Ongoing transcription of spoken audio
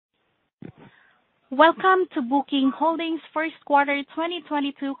Welcome to Booking Holdings first quarter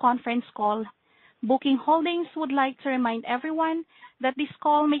 2022 conference call. Booking Holdings would like to remind everyone that this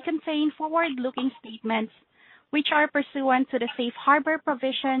call may contain forward-looking statements, which are pursuant to the Safe Harbor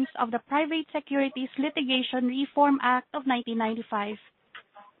provisions of the Private Securities Litigation Reform Act of 1995.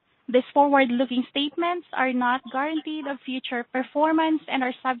 These forward-looking statements are not guaranteed of future performance and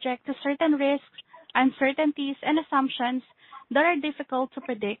are subject to certain risks, uncertainties, and assumptions that are difficult to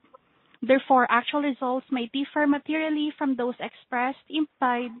predict. Therefore, actual results may differ materially from those expressed,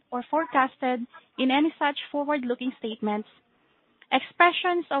 implied, or forecasted in any such forward-looking statements.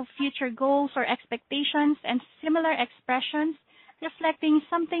 Expressions of future goals or expectations and similar expressions reflecting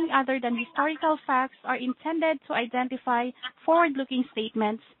something other than historical facts are intended to identify forward-looking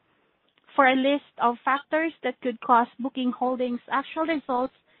statements. For a list of factors that could cause Booking Holdings' actual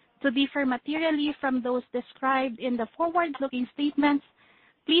results to differ materially from those described in the forward-looking statements,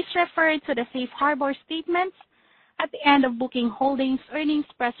 please refer to the Safe Harbor statements at the end of Booking Holdings' earnings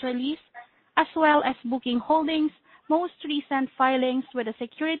press release, as well as Booking Holdings' most recent filings with the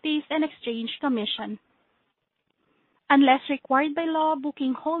Securities and Exchange Commission. Unless required by law,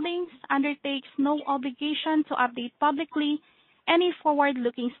 Booking Holdings undertakes no obligation to update publicly any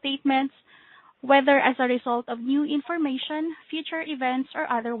forward-looking statements, whether as a result of new information, future events,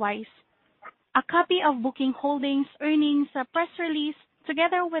 or otherwise. A copy of Booking Holdings' earnings press release,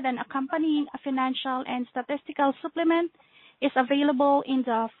 together with an accompanying financial and statistical supplement, is available in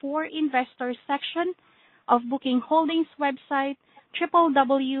the For Investors section of Booking Holdings' website,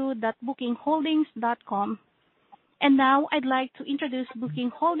 www.bookingholdings.com. And now I'd like to introduce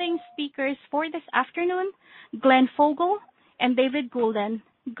Booking Holdings speakers for this afternoon, Glenn Fogel and David Goulden.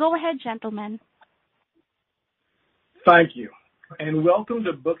 Go ahead, gentlemen. Thank you, and welcome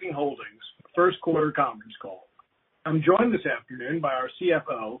to Booking Holdings' first quarter conference call. I'm joined this afternoon by our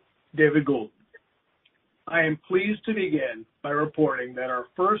CFO, David Goulden. I am pleased to begin by reporting that our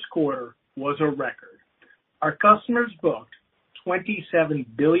first quarter was a record. Our customers booked $27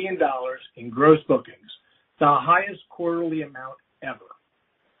 billion in gross bookings, the highest quarterly amount ever.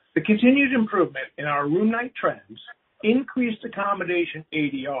 The continued improvement in our room night trends, increased accommodation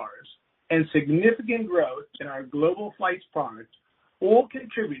ADRs, and significant growth in our global flights product all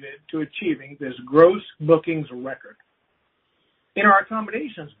contributed to achieving this gross bookings record. In our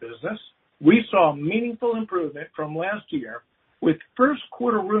accommodations business, we saw meaningful improvement from last year, with first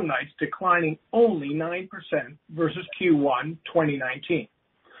quarter room nights declining only 9% versus Q1 2019,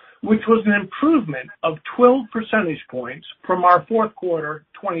 which was an improvement of 12 percentage points from our fourth quarter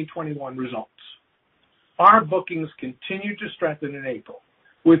 2021 results. Our bookings continued to strengthen in April,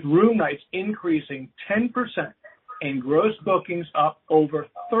 with room nights increasing 10% and gross bookings up over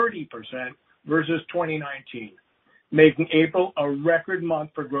 30% versus 2019, making April a record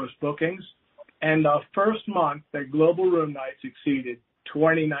month for gross bookings and the first month that global room nights exceeded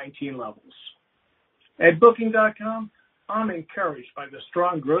 2019 levels. At Booking.com, I'm encouraged by the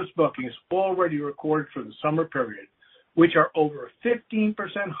strong gross bookings already recorded for the summer period, which are over 15%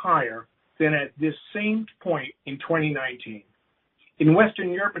 higher than at this same point in 2019. In Western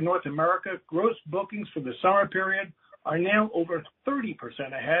Europe and North America, gross bookings for the summer period are now over 30%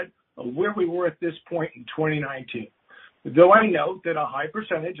 ahead of where we were at this point in 2019. Though I note that a high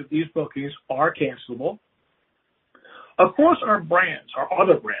percentage of these bookings are cancelable. Across our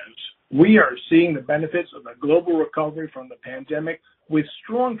other brands, we are seeing the benefits of the global recovery from the pandemic, with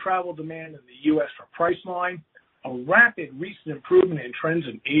strong travel demand in the U.S. for Priceline, a rapid recent improvement in trends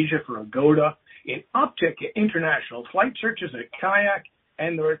in Asia for Agoda, an uptick in international flight searches at Kayak,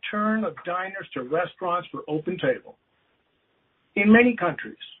 and the return of diners to restaurants for OpenTable. In many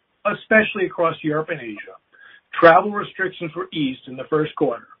countries, especially across Europe and Asia, travel restrictions were eased in the first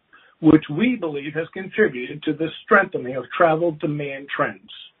quarter, which we believe has contributed to the strengthening of travel demand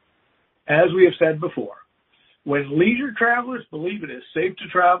trends. As we have said before, when leisure travelers believe it is safe to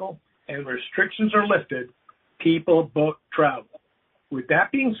travel and restrictions are lifted, people book travel. With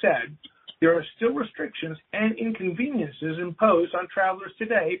that being said, there are still restrictions and inconveniences imposed on travelers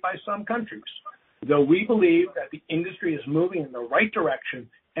today by some countries, though we believe that the industry is moving in the right direction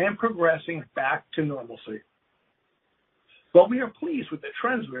and progressing back to normalcy. While we are pleased with the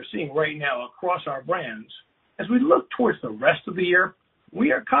trends we are seeing right now across our brands, as we look towards the rest of the year,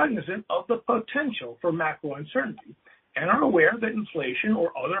 we are cognizant of the potential for macro uncertainty and are aware that inflation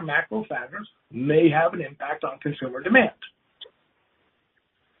or other macro factors may have an impact on consumer demand.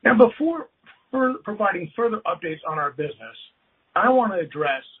 Now, before providing further updates on our business, I want to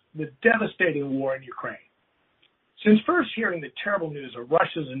address the devastating war in Ukraine. Since first hearing the terrible news of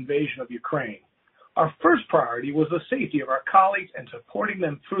Russia's invasion of Ukraine, our first priority was the safety of our colleagues and supporting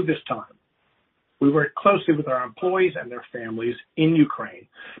them through this time. We work closely with our employees and their families in Ukraine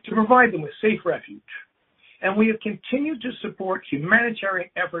to provide them with safe refuge, and we have continued to support humanitarian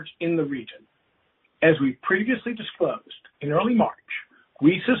efforts in the region. As we previously disclosed, in early March,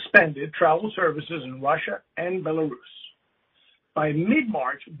 we suspended travel services in Russia and Belarus. By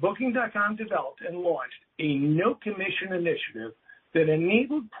mid-March, Booking.com developed and launched a no-commission initiative that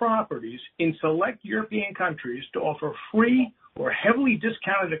enabled properties in select European countries to offer free or heavily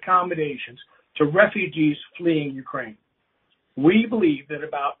discounted accommodations to refugees fleeing Ukraine. We believe that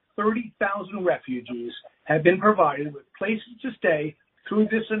about 30,000 refugees have been provided with places to stay through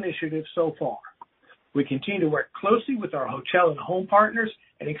this initiative so far. We continue to work closely with our hotel and home partners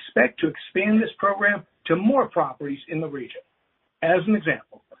and expect to expand this program to more properties in the region. As an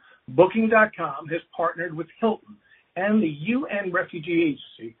example, Booking.com has partnered with Hilton and the UN Refugee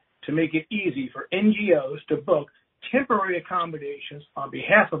Agency to make it easy for NGOs to book temporary accommodations on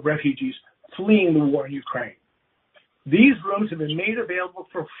behalf of refugees fleeing the war in Ukraine. These rooms have been made available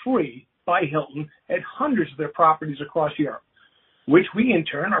for free by Hilton at hundreds of their properties across Europe, which we in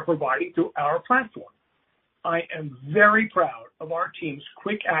turn are providing through our platform. I am very proud of our team's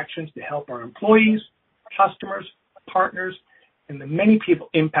quick actions to help our employees, customers, partners, and the many people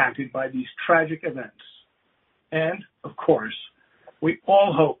impacted by these tragic events. And, of course, we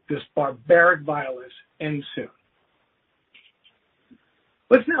all hope this barbaric violence ends soon.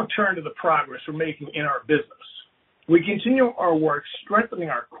 Let's now turn to the progress we're making in our business. We continue our work strengthening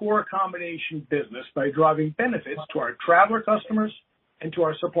our core accommodation business by driving benefits to our traveler customers and to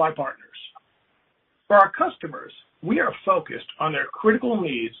our supply partners. For our customers, we are focused on their critical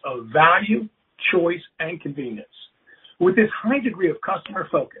needs of value, choice, and convenience. With this high degree of customer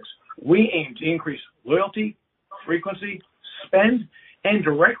focus, we aim to increase loyalty, frequency, spend, and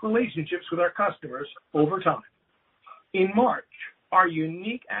direct relationships with our customers over time. In March, our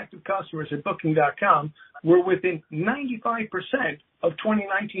unique active customers at Booking.com were within 95% of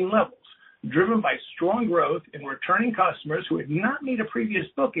 2019 levels, driven by strong growth in returning customers who had not made a previous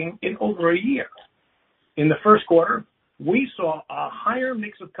booking in over a year. In the first quarter, we saw a higher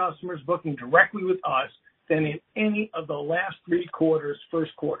mix of customers booking directly with us than in any of the last 3 years'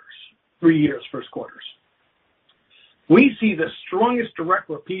 first quarters. We see the strongest direct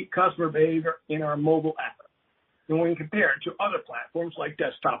repeat customer behavior in our mobile app. And when compared to other platforms like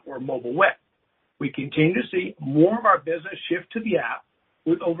desktop or mobile web, we continue to see more of our business shift to the app,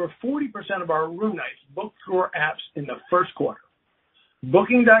 with over 40% of our room nights booked through our apps in the first quarter.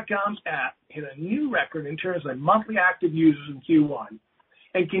 Booking.com's app hit a new record in terms of monthly active users in Q1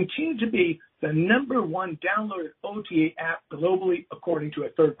 and continued to be the #1 downloaded OTA app globally, according to a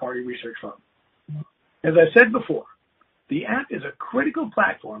third-party research firm. As I said before, the app is a critical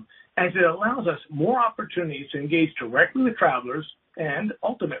platform as it allows us more opportunities to engage directly with travelers, and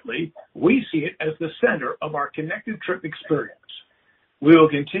ultimately, we see it as the center of our connected trip experience. We will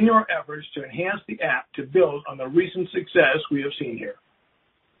continue our efforts to enhance the app to build on the recent success we have seen here.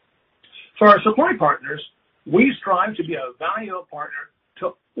 For our supply partners, we strive to be a valuable partner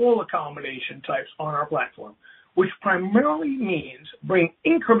to all accommodation types on our platform, which primarily means bring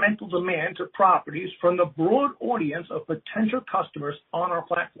incremental demand to properties from the broad audience of potential customers on our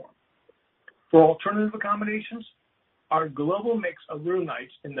platform. For alternative accommodations, our global mix of room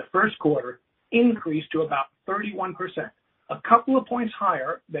nights in the first quarter increased to about 31%, a couple of points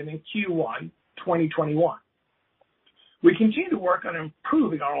higher than in Q1 2021. We continue to work on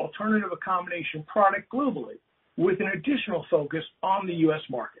improving our alternative accommodation product globally, with an additional focus on the U.S.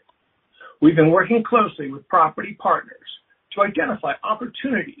 market. We've been working closely with property partners to identify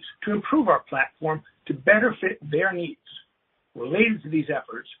opportunities to improve our platform to better fit their needs. Related to these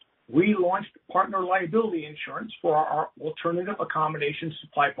efforts, we launched partner liability insurance for our alternative accommodation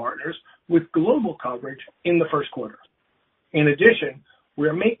supply partners with global coverage in the first quarter. In addition, we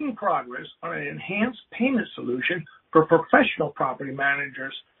are making progress on an enhanced payment solution for professional property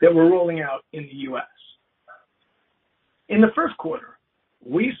managers that we're rolling out in the U.S. In the first quarter,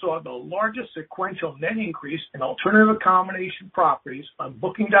 we saw the largest sequential net increase in alternative accommodation properties on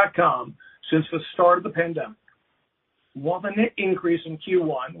Booking.com since the start of the pandemic. While the net increase in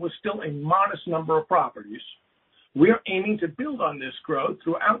Q1 was still a modest number of properties, we are aiming to build on this growth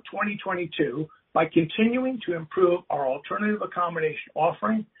throughout 2022 by continuing to improve our alternative accommodation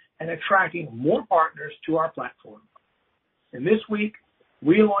offering and attracting more partners to our platform. And this week,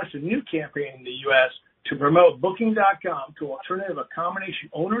 we launched a new campaign in the U.S. to promote Booking.com to alternative accommodation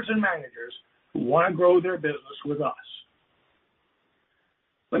owners and managers who want to grow their business with us.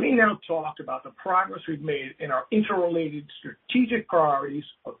 Let me now talk about the progress we've made in our interrelated strategic priorities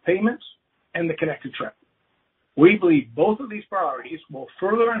of payments and the connected trip. We believe both of these priorities will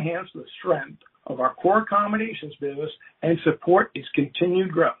further enhance the strength of our core accommodations business and support its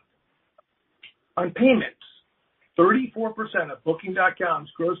continued growth. On payments, 34% of Booking.com's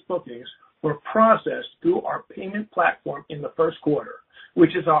gross bookings were processed through our payment platform in the first quarter,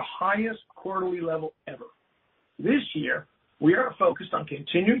 which is our highest quarterly level ever. This year, we are focused on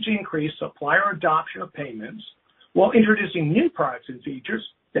continuing to increase supplier adoption of payments while introducing new products and features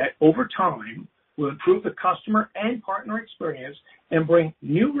that over time will improve the customer and partner experience and bring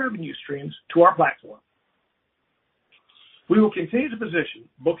new revenue streams to our platform. We will continue to position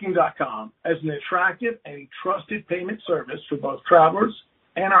Booking.com as an attractive and trusted payment service for both travelers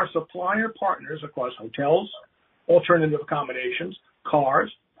and our supplier partners across hotels, alternative accommodations,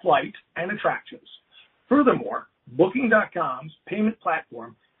 cars, flights, and attractions. Furthermore, Booking.com's payment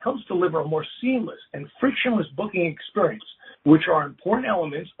platform helps deliver a more seamless and frictionless booking experience, which are important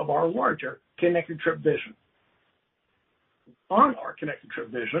elements of our larger Connected Trip vision. On our Connected Trip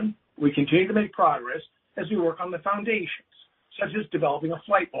vision, we continue to make progress as we work on the foundations, such as developing a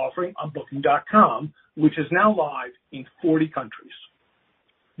flight offering on Booking.com, which is now live in 40 countries.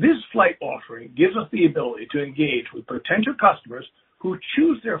 This flight offering gives us the ability to engage with potential customers who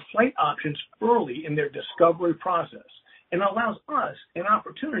choose their flight options early in their discovery process and allows us an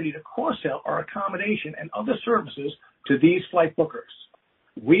opportunity to cross-sell our accommodation and other services to these flight bookers.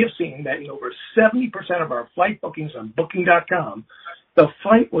 We have seen that in over 70% of our flight bookings on Booking.com, the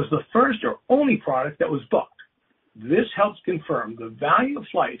flight was the first or only product that was booked. This helps confirm the value of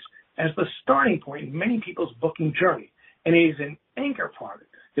flights as the starting point in many people's booking journey, and it is an anchor product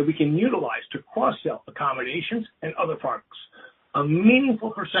that we can utilize to cross-sell accommodations and other products. A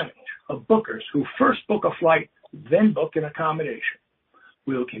meaningful percentage of bookers who first book a flight then book an accommodation.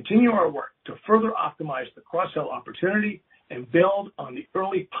 We will continue our work to further optimize the cross-sell opportunity and build on the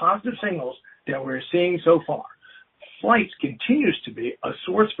early positive signals that we're seeing so far. Flights continues to be a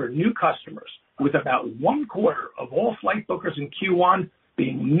source for new customers, with about 1/4 of all flight bookers in Q1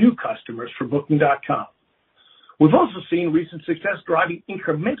 being new customers for Booking.com. We've also seen recent success driving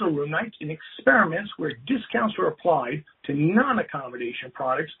incremental room nights in experiments where discounts were applied to non-accommodation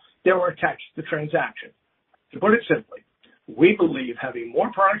products that were attached to the transaction. To put it simply, we believe having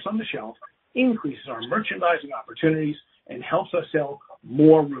more products on the shelf increases our merchandising opportunities and helps us sell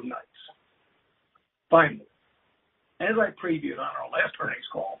more room nights. Finally, as I previewed on our last earnings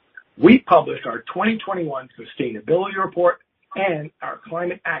call, we published our 2021 Sustainability Report and our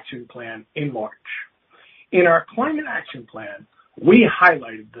Climate Action Plan in March. In our Climate Action Plan, we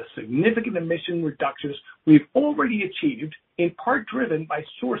highlighted the significant emission reductions we've already achieved, in part driven by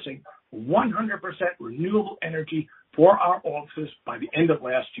sourcing 100% renewable energy for our offices by the end of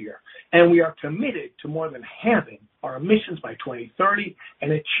last year. And we are committed to more than halving our emissions by 2030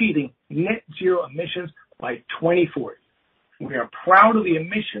 and achieving net zero emissions by 2040. We are proud of the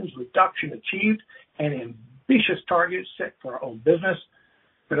emissions reduction achieved and ambitious targets set for our own business.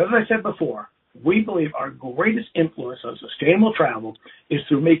 But as I said before, we believe our greatest influence on sustainable travel is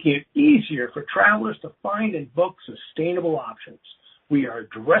through making it easier for travelers to find and book sustainable options. We are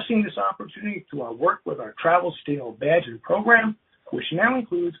addressing this opportunity through our work with our Travel Sustainable Badging program, which now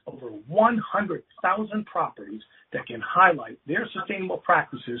includes over 100,000 properties that can highlight their sustainable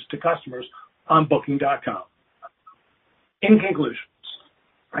practices to customers on Booking.com. In conclusion,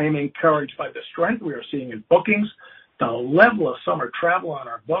 I am encouraged by the strength we are seeing in bookings, the level of summer travel on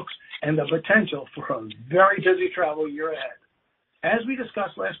our books, and the potential for a very busy travel year ahead. As we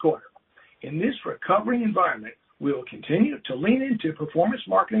discussed last quarter, in this recovering environment, we will continue to lean into performance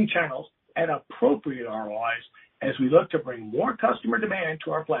marketing channels at appropriate ROIs as we look to bring more customer demand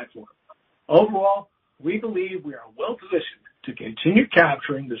to our platform. Overall, we believe we are well positioned to continue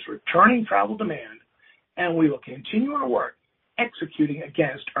capturing this returning travel demand, and we will continue our work executing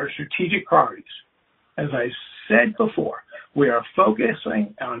against our strategic priorities. As I said before, we are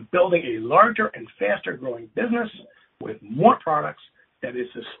focusing on building a larger and faster growing business with more products that is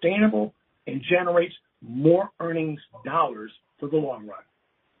sustainable and generates more earnings dollars for the long run.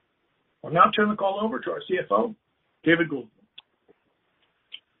 I'll now turn the call over to our CFO, David Goulden.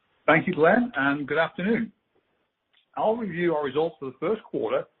 Thank you, Glenn, and good afternoon. I'll review our results for the first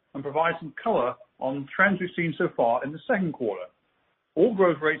quarter and provide some color on trends we've seen so far in the second quarter. All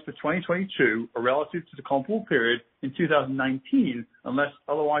growth rates for 2022 are relative to the comparable period in 2019, unless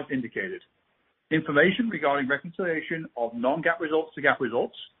otherwise indicated. Information regarding reconciliation of non-GAAP results to GAAP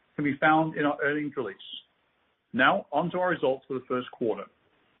results can be found in our earnings release. Now, on to our results for the first quarter.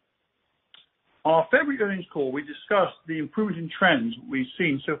 On our February earnings call, we discussed the improvement in trends we've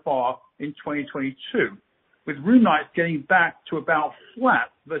seen so far in 2022, with room nights getting back to about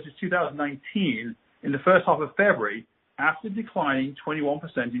flat versus 2019 in the first half of February, after declining 21%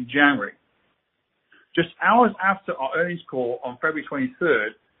 in January. Just hours after our earnings call on February 23rd,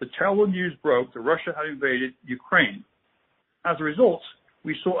 the terrible news broke that Russia had invaded Ukraine. As a result,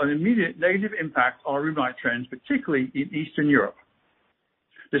 we saw an immediate negative impact on our room night trends, particularly in Eastern Europe.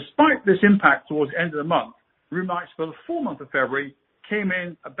 Despite this impact towards the end of the month, room nights for the full month of February came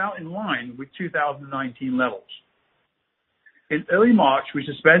in about in line with 2019 levels. In early March, we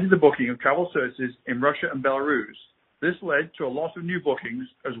suspended the booking of travel services in Russia and Belarus. This led to a loss of new bookings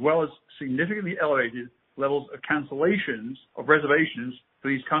as well as significantly elevated levels of cancellations of reservations for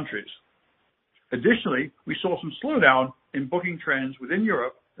these countries. Additionally, we saw some slowdown in booking trends within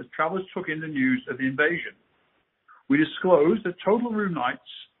Europe as travelers took in the news of the invasion. We disclosed that total room nights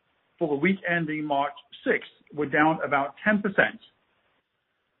for the week ending March 6th were down about 10%.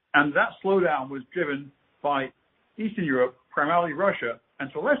 And that slowdown was driven by Eastern Europe, primarily Russia,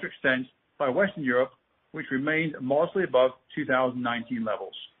 and to a lesser extent by Western Europe, which remained modestly above 2019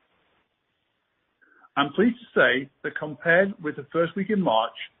 levels. I'm pleased to say that compared with the first week in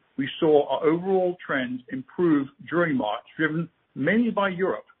March, we saw our overall trends improve during March, driven mainly by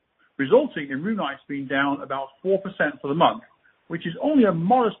Europe, resulting in room nights being down about 4% for the month, which is only a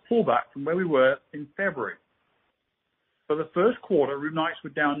modest pullback from where we were in February. For the first quarter, room nights were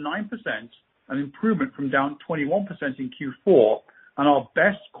down 9%, an improvement from down 21% in Q4, and our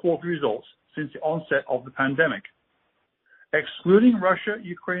best quarterly results since the onset of the pandemic. Excluding Russia,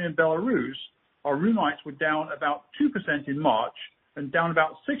 Ukraine, and Belarus, our room nights were down about 2% in March and down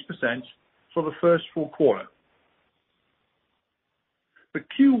about 6% for the first full quarter. For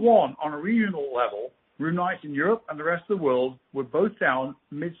Q1 on a regional level, room nights in Europe and the rest of the world were both down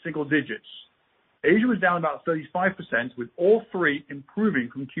mid-single digits. Asia was down about 35%, with all three improving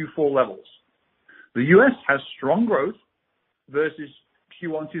from Q4 levels. The U.S. has strong growth versus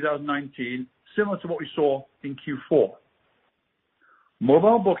Q1 2019, similar to what we saw in Q4.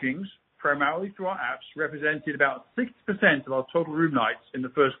 Mobile bookings, primarily through our apps, represented about 60% of our total room nights in the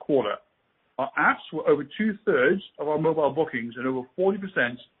first quarter. Our apps were over 2/3 of our mobile bookings and over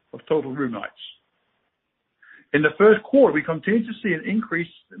 40% of total room nights. In the first quarter, we continued to see an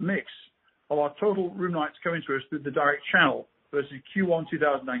increased mix of our total room nights coming to us through the direct channel versus Q1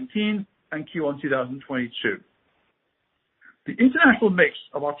 2019 and Q1 2022. The international mix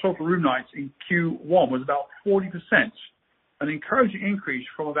of our total room nights in Q1 was about 40%, an encouraging increase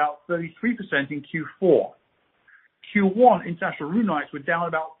from about 33% in Q4. Q1 international room nights were down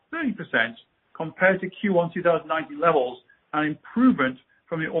about 30% compared to Q1 2019 levels, an improvement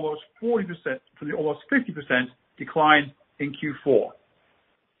from the almost 50% decline in Q4.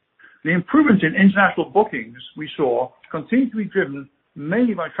 The improvement in international bookings we saw continued to be driven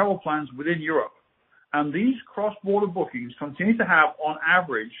mainly by travel plans within Europe, and these cross-border bookings continue to have, on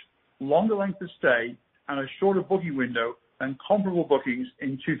average, longer length of stay and a shorter booking window than comparable bookings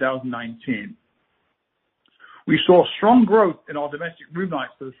in 2019. We saw strong growth in our domestic room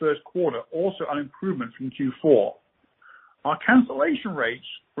nights for the first quarter, also an improvement from Q4. Our cancellation rates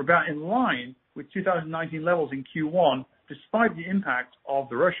were about in line with 2019 levels in Q1, despite the impact of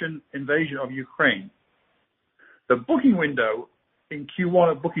the Russian invasion of Ukraine. The booking window in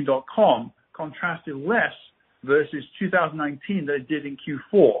Q1 at Booking.com contrasted less versus 2019 than it did in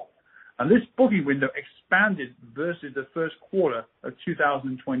Q4, and this booking window expanded versus the first quarter of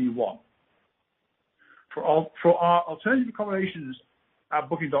 2021. For our alternative accommodations at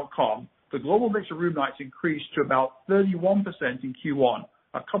Booking.com, the global mix of room nights increased to about 31% in Q1,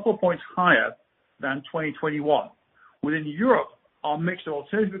 a couple of points higher than 2021. Within Europe, our mix of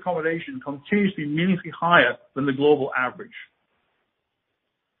alternative accommodation continues to be meaningfully higher than the global average.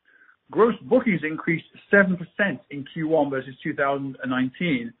 Gross bookings increased 7% in Q1 versus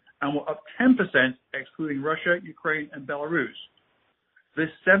 2019 and were up 10% excluding Russia, Ukraine, and Belarus. This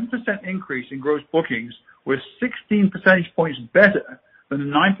 7% increase in gross bookings was 16 percentage points better than the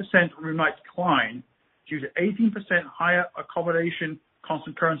 9% room night decline due to 18% higher accommodation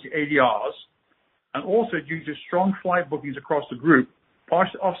constant currency ADRs, and also due to strong flight bookings across the group,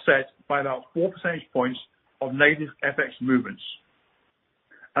 partially offset by about 4 percentage points of negative FX movements.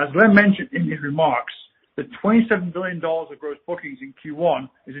 As Glenn mentioned in his remarks, the $27 billion of gross bookings in Q1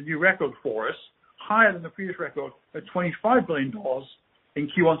 is a new record for us, higher than the previous record of $25 billion in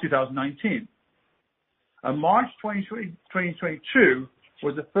Q1 2019. March 2022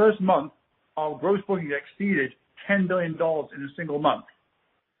 was the first month our gross bookings exceeded $10 billion in a single month.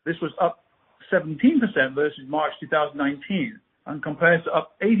 This was up 17% versus March 2019 and compares to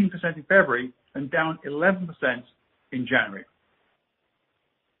up 18% in February and down 11% in January.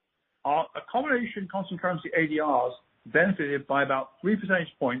 Our accommodation constant currency ADRs benefited by about 3 percentage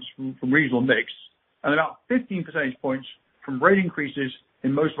points from regional mix and about 15 percentage points from rate increases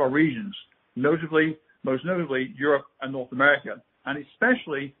in most of our regions, most notably Europe and North America, and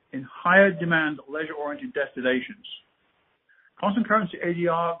especially in higher demand leisure-oriented destinations. Constant currency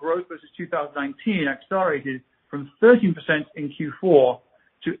ADR growth versus 2019 accelerated from 13% in Q4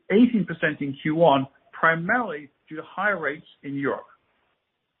 to 18% in Q1, primarily due to higher rates in Europe.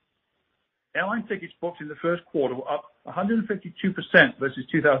 Airline tickets booked in the first quarter were up 152% versus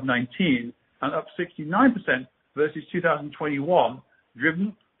 2019 and up 69% versus 2021,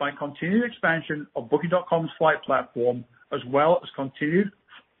 driven by continued expansion of Booking.com's flight platform, as well as continued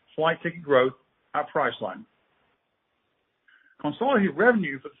flight ticket growth at Priceline. Consolidated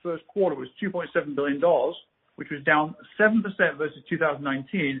revenue for the first quarter was $2.7 billion, which was down 7% versus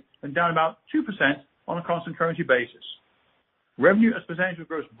 2019 and down about 2% on a constant currency basis. Revenue as a percentage of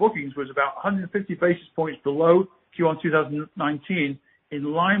gross bookings was about 150 basis points below Q1 2019, in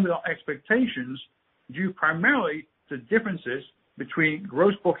line with our expectations, due primarily to differences between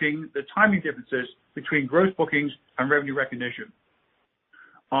the timing differences between gross bookings and revenue recognition.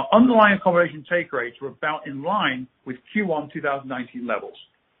 Our underlying accommodation take rates were about in line with Q1 2019 levels.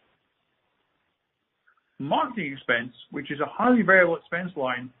 Marketing expense, which is a highly variable expense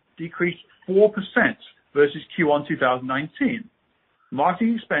line, decreased 4% versus Q1 2019.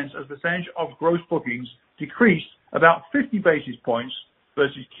 Marketing expense as a percentage of gross bookings decreased about 50 basis points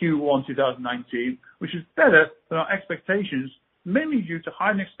versus Q1 2019, which is better than our expectations, mainly due to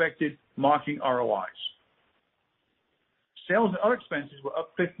higher than expected marketing ROIs. Sales and other expenses were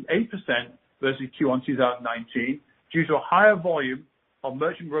up 58% versus Q1 2019 due to a higher volume of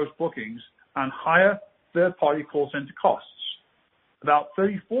merchant gross bookings and higher third-party call center costs. About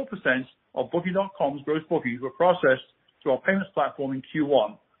 34% of Booking.com's gross bookings were processed through our payments platform in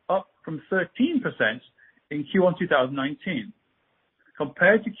Q1, up from 13% in Q1 2019.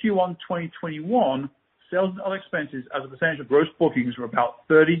 Compared to Q1 2021, sales and other expenses as a percentage of gross bookings were about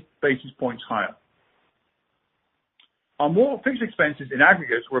 30 basis points higher. Our more fixed expenses in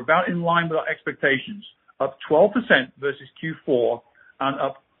aggregate were about in line with our expectations, up 12% versus Q4 and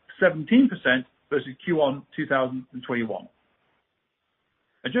up 17% versus Q1 2021.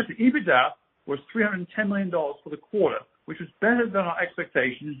 Adjusted EBITDA was $310 million for the quarter, which was better than our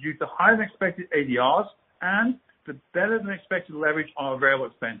expectations due to higher than expected ADRs and the better than expected leverage on our variable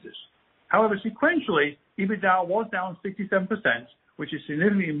expenses. However, sequentially, EBITDA was down 67%, which is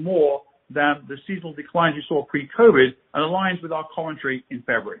significantly more than the seasonal declines we saw pre-COVID and aligns with our commentary in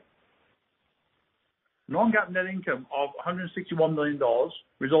February. Non-GAAP net income of $161 million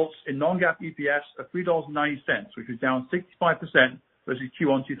results in non-GAAP EPS of $3.90, which was down 65% versus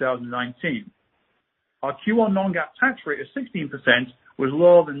Q1 2019. Our Q1 non-GAAP tax rate of 16% was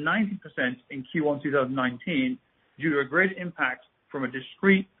lower than 90% in Q1 2019 due to a greater impact from a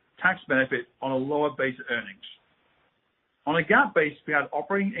discrete tax benefit on a lower base of earnings. On a GAAP basis, we had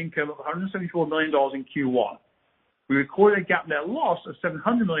operating income of $174 million in Q1. We recorded a GAAP net loss of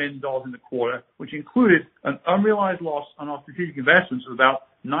 $700 million in the quarter, which included an unrealized loss on our strategic investments of about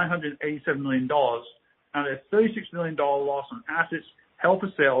 $987 million and a $36 million loss on assets held for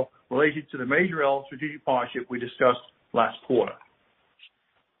sale related to the Majorel strategic partnership we discussed last quarter.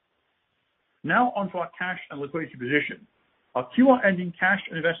 Now on to our cash and liquidity position. Our Q1 ending cash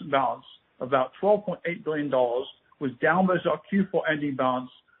and investment balance of about $12.8 billion was down versus our Q4 ending balance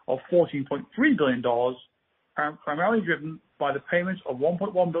of $14.3 billion, primarily driven by the payments of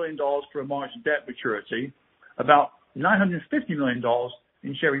 $1.1 billion for a March debt maturity, about $950 million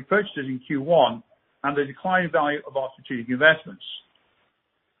in share repurchases in Q1, and the decline in value of our strategic investments.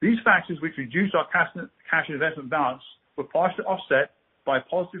 These factors, which reduced our cash and investment balance, were partially offset by a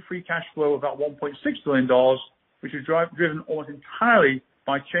positive free cash flow of about $1.6 billion, which was driven almost entirely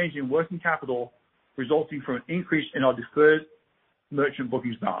by change in working capital, resulting from an increase in our deferred merchant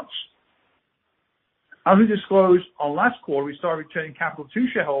bookings balance. As we disclosed on last quarter, we started returning capital to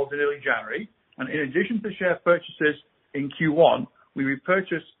shareholders in early January, and in addition to share purchases in Q1, we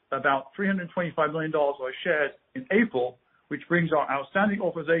repurchased about $325 million of our shares in April, which brings our outstanding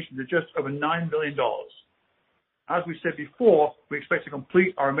authorization to just over $9 billion. As we said before, we expect to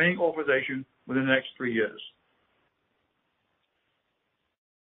complete our remaining authorization within the next 3 years.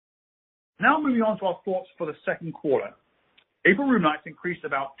 Now moving on to our thoughts for the second quarter. April room nights increased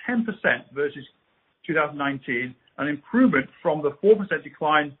about 10% versus 2019, an improvement from the 4%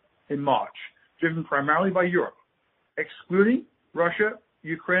 decline in March, driven primarily by Europe. Excluding Russia,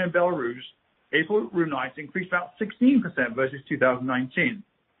 Ukraine, and Belarus, April room nights increased about 16% versus 2019.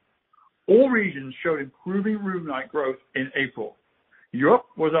 All regions showed improving room night growth in April. Europe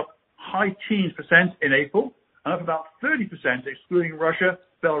was up high teens % in April and up about 30% excluding Russia,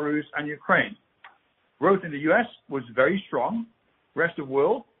 Belarus, and Ukraine. Growth in the U.S. was very strong. Rest of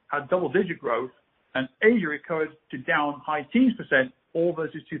world had double-digit growth, and Asia recovered to down high teens %, all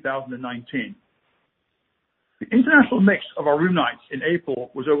versus 2019. The international mix of our room nights in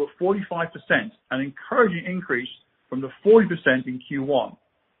April was over 45%, an encouraging increase from the 40% in Q1.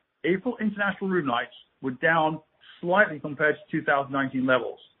 April international room nights were down slightly compared to 2019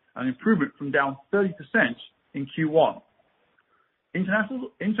 levels, an improvement from down 30% in Q1.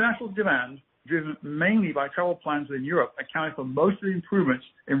 International demand, driven mainly by travel plans in Europe, accounted for most of the improvements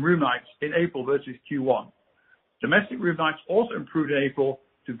in room nights in April versus Q1. Domestic room nights also improved in April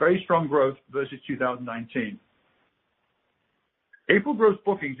to very strong growth versus 2019. April gross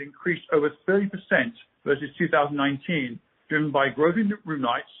bookings increased over 30% versus 2019, driven by growth in room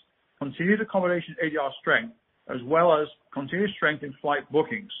nights, continued accommodation ADR strength, as well as continued strength in flight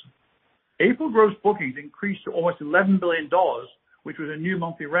bookings. April gross bookings increased to almost $11 billion, which was a new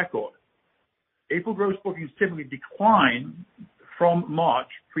monthly record. April gross bookings typically decline from March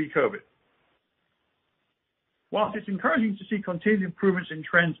pre-COVID. Whilst it's encouraging to see continued improvements in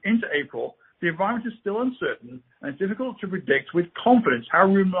trends into April, the environment is still uncertain and it's difficult to predict with confidence how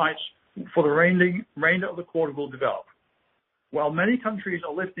room nights for the remainder of the quarter will develop. While many countries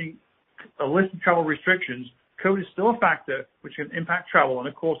are lifting travel restrictions, COVID is still a factor which can impact travel, and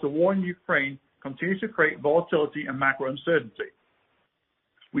of course the war in Ukraine continues to create volatility and macro uncertainty.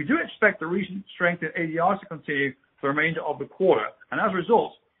 We do expect the recent strength in ADR to continue for the remainder of the quarter, and as a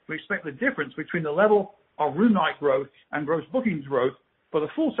result, we expect the difference between the level of room night growth and gross bookings growth for the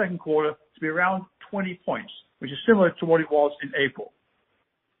full second quarter to be around 20 points, which is similar to what it was in April.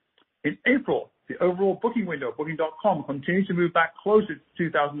 In April, the overall booking window, Booking.com, continued to move back closer to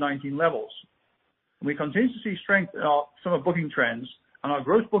 2019 levels. We continue to see strength in our summer booking trends, and our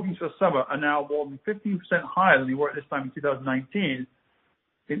gross bookings for summer are now more than 15% higher than they were at this time in 2019.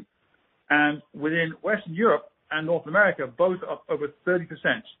 And within Western Europe and North America, both up over 30%,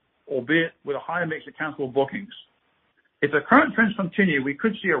 albeit with a higher mix of cancelable bookings. If the current trends continue, we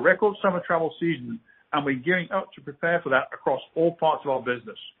could see a record summer travel season, and we're gearing up to prepare for that across all parts of our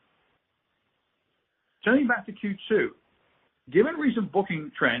business. Turning back to Q2, given recent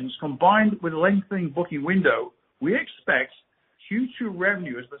booking trends combined with a lengthening booking window, we expect Q2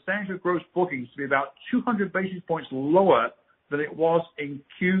 revenue as a percentage of gross bookings to be about 200 basis points lower than it was in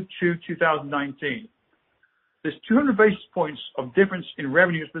Q2 2019. This 200 basis points of difference in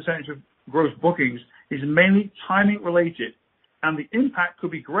revenue as a percentage of gross bookings is mainly timing related, and the impact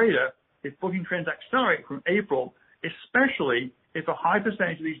could be greater if booking trends accelerate from April, especially if a high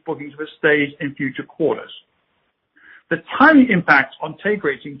percentage of these bookings were stayed in future quarters. The timing impact on take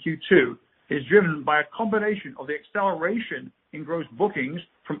rates in Q2 is driven by a combination of the acceleration in gross bookings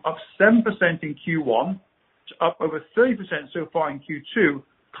from up 7% in Q1 to up over 30% so far in Q2,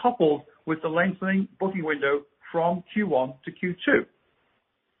 coupled with the lengthening booking window from Q1 to Q2.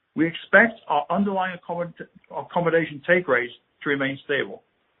 We expect our underlying accommodation take rates to remain stable.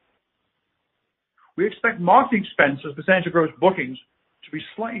 We expect marketing expense as a percentage of gross bookings to be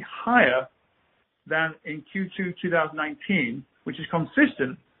slightly higher than in Q2 2019, which is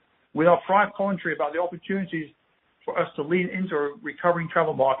consistent with our prior commentary about the opportunities for us to lean into a recovering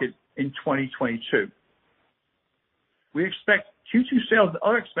travel market in 2022. We expect Q2 sales and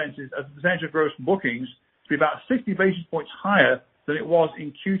other expenses as a percentage of gross bookings to be about 60 basis points higher than it was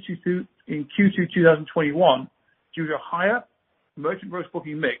in Q2 2021 due to a higher merchant gross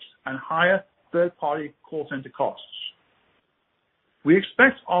booking mix and higher third-party call center costs. We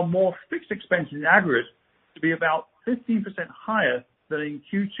expect our more fixed expenses in aggregate to be about 15% higher than in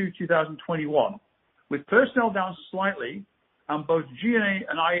Q2 2021, with personnel down slightly and both G&A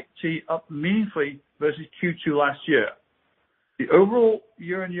and IT up meaningfully versus Q2 last year. The overall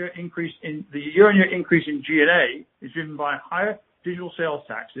year-on-year increase in G&A is driven by higher digital sales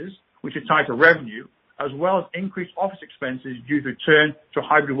taxes, which are tied to revenue, as well as increased office expenses due to return to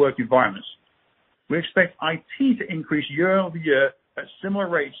hybrid work environments. We expect IT to increase year-over-year at similar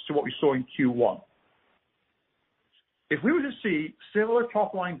rates to what we saw in Q1. If we were to see similar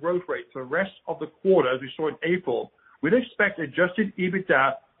top-line growth rates for the rest of the quarter as we saw in April, we'd expect adjusted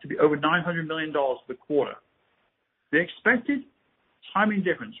EBITDA to be over $900 million for the quarter. The expected timing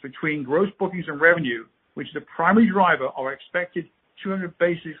difference between gross bookings and revenue, which is the primary driver of our expected 200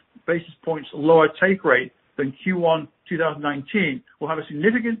 basis points lower take rate than Q1 2019, will have a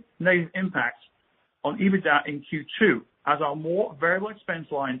significant negative impact on EBITDA in Q2, as our more variable expense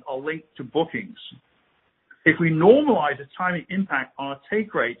lines are linked to bookings. If we normalize the timing impact on our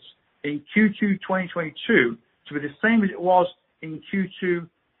take rates in Q2 2022 to be the same as it was in Q2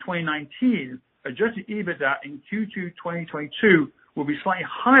 2019, adjusted EBITDA in Q2 2022 will be slightly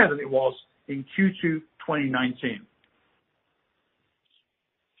higher than it was in Q2 2019.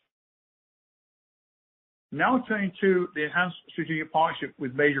 Now turning to the enhanced strategic partnership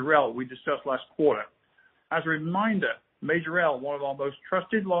with Majorel we discussed last quarter. As a reminder, Majorel, one of our most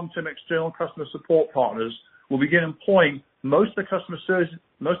trusted long-term external customer support partners, will begin employing most of the customer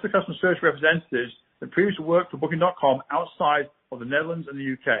service representatives that previously worked for Booking.com outside of the Netherlands and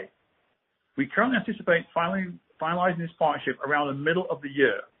the UK. We currently anticipate finalizing this partnership around the middle of the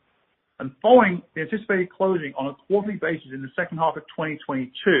year. And following the anticipated closing on a quarterly basis in the second half of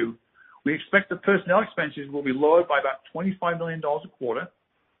 2022, we expect that personnel expenses will be lowered by about $25 million a quarter,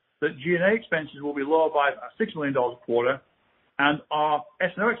 that G&A expenses will be lowered by about $6 million a quarter, and our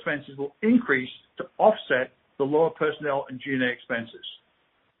S&O expenses will increase to offset the lower personnel and G&A expenses.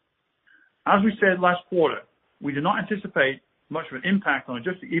 As we said last quarter, we do not anticipate much of an impact on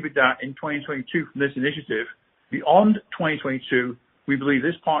adjusted EBITDA in 2022 from this initiative. Beyond 2022, we believe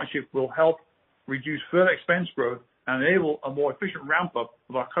this partnership will help reduce further expense growth and enable a more efficient ramp-up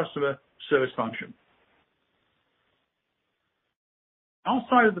of our customer service function.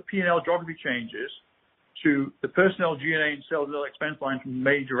 Outside of the P&L geography changes to the personnel, G&A, and sales and other expense lines from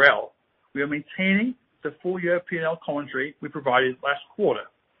Majorel, we are maintaining the full-year P&L commentary we provided last quarter.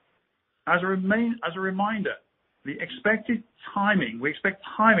 As a reminder, we expect timing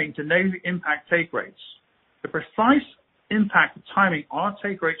to negatively impact take rates. The precise impact of timing on our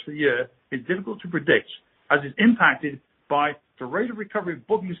take rates for the year is difficult to predict, as it's impacted by the rate of recovery of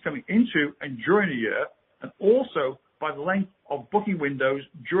bookings coming into and during the year, and also by the length of booking windows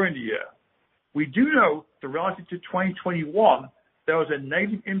during the year. We do know that relative to 2021, there was a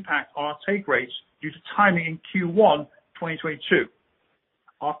negative impact on our take rates due to timing in Q1 2022.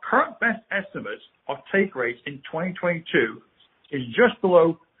 Our current best estimate of take rates in 2022 is just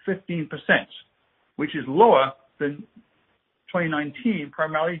below 15%, which is lower than 2019,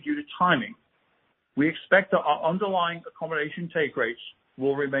 primarily due to timing. We expect that our underlying accommodation take rates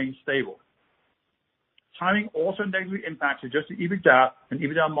will remain stable. Timing also negatively impacts adjusted EBITDA and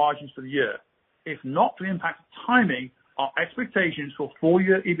EBITDA margins for the year. If not for the impact of timing, our expectations for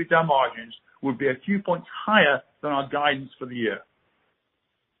full-year EBITDA margins would be a few points higher than our guidance for the year.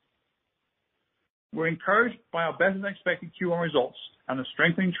 We're encouraged by our better-than-expected Q1 results and the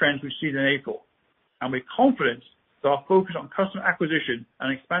strengthening trends we've seen in April, and we're confident that our focus on customer acquisition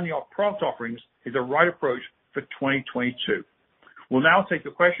and expanding our product offerings is the right approach for 2022. We'll now take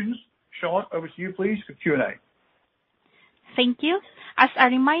your questions. Charlotte, over to you, please, for Q&A. Thank you. As a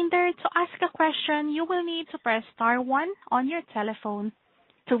reminder, to ask a question, you will need to press star 1 on your telephone.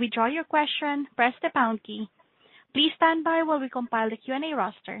 To withdraw your question, press the pound key. Please stand by while we compile the Q&A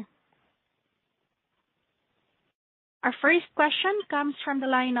roster. Our first question comes from the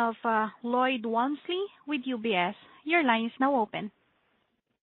line of Lloyd Walmsley with UBS. Your line is now open.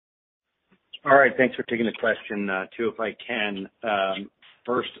 All right, thanks for taking the question, too, if I can.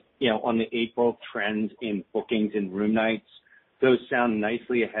 First, on the April trends in bookings and room nights, those sound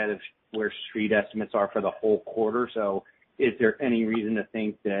nicely ahead of where street estimates are for the whole quarter. So is there any reason to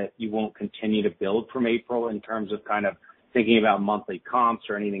think that you won't continue to build from April in terms of kind of thinking about monthly comps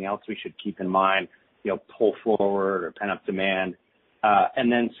or anything else we should keep in mind, pull forward or pent-up demand?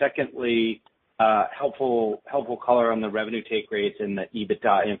 And then secondly, helpful color on the revenue take rates and the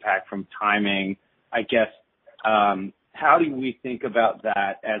EBITDA impact from timing. I guess, how do we think about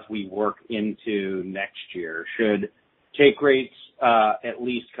that as we work into next year? Should take rates at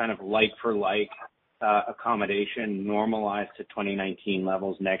least kind of like for like accommodation normalize to 2019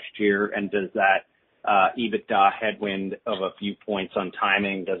 levels next year? And does that EBITDA headwind of a few points on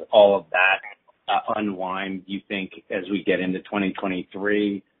timing, does all of that unwind, you think, as we get into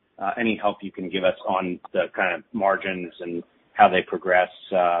 2023? Any help you can give us on the kind of margins and how they progress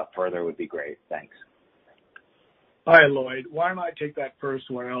further would be great. Thanks. Hi, Lloyd. Why don't I take that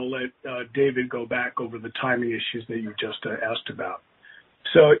first one? I'll let David go back over the timing issues that you just asked about.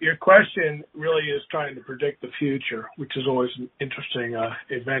 So your question really is trying to predict the future, which is always an interesting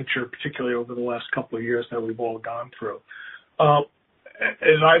adventure, particularly over the last couple of years that we've all gone through.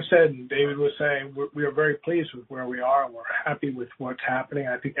 As I've said and David was saying, we are very pleased with where we are, and we're happy with what's happening.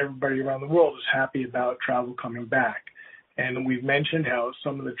 I think everybody around the world is happy about travel coming back. And we've mentioned how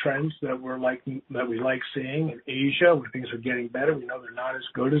some of the trends that we like seeing in Asia, where things are getting better, we know they're not as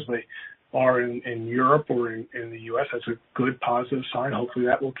good as they are in Europe or in the U.S. That's a good positive sign. Hopefully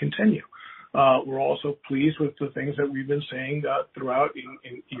that will continue. We're also pleased with the things that we've been seeing throughout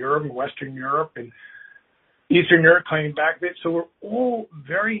in Europe and Western Europe and Eastern Europe coming back a bit. So we're all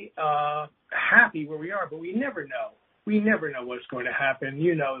very happy where we are, but we never know. We never know what's going to happen.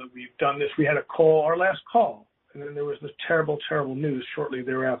 You know that we've done this. We had a call, our last call, And then there was this terrible, terrible news shortly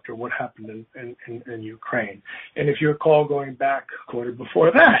thereafter, what happened in Ukraine. And if you recall, going back a quarter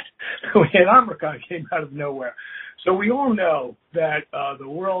before that, we had Omicron came out of nowhere. So we all know that the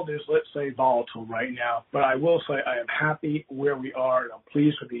world is, let's say, volatile right now. But I will say I am happy where we are, and I'm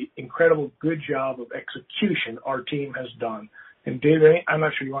pleased with the incredible good job of execution our team has done. And David, I'm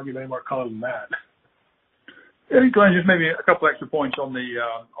not sure you want to give any more color than that. Yeah, Glenn, just maybe a couple extra points on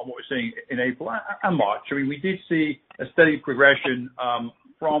what we're seeing in April and March. I mean, we did see a steady progression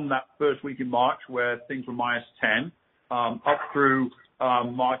from that first week in March where things were -10 up through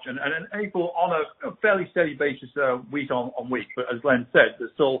March and April on a fairly steady basis week on week. But as Glenn said,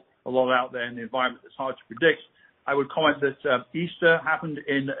 there's still a lot out there in the environment that's hard to predict. I would comment that Easter happened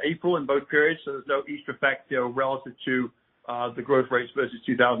in April in both periods, so there's no Easter effect relative to the growth rates versus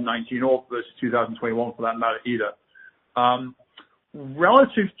 2019 or versus 2021 for that matter either.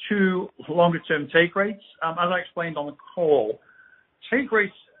 Relative to longer term take rates, as I explained on the call, take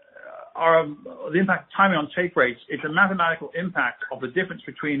rates are the impact timing on take rates. It's a mathematical impact of the difference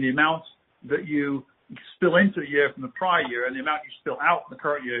between the amount that you spill into the year from the prior year and the amount you spill out in the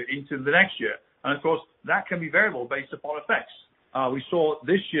current year into the next year. And of course, that can be variable based upon effects. We saw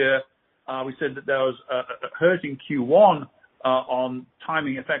this year, we said that there was a hurt in Q1 on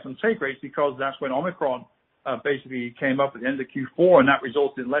timing effects on take rates because that's when Omicron basically came up at the end of Q4, and that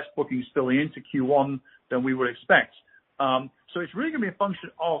resulted in less bookings spilling into Q1 than we would expect. So it's really going to be a function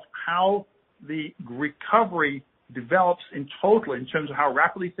of how the recovery develops in total in terms of how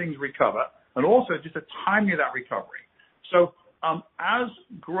rapidly things recover, and also just the timing of that recovery. So as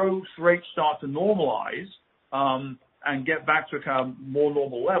growth rates start to normalize and get back to a kind of more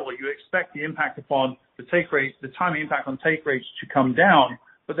normal level, you expect the impact upon the take rate, the timing impact on take rates to come down.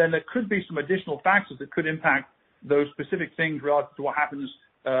 But then there could be some additional factors that could impact those specific things relative to what happens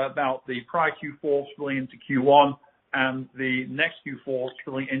about the prior Q4 spilling into Q1 and the next Q4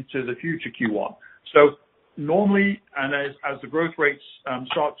 spilling into the future Q1. So normally, and as the growth rates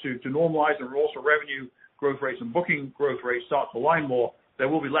start to normalize, and also revenue growth rates and booking growth rates start to align more, there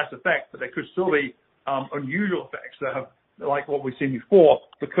will be less effect, but there could still be unusual effects that have, like what we've seen before,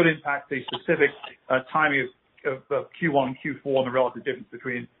 that could impact the specific timing of Q1 and Q4 and the relative difference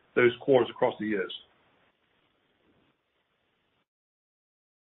between those quarters across the years.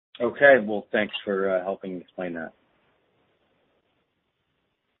 Okay, well, thanks for helping explain that.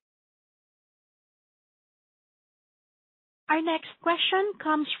 Our next question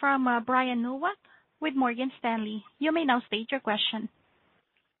comes from Brian Nowak with Morgan Stanley. You may now state your question.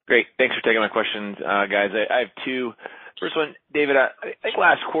 Great. Thanks for taking my questions, guys. I have two. First one, David, I think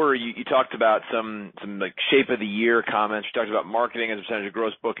last quarter you talked about some like shape of the year comments. You talked about marketing as a percentage of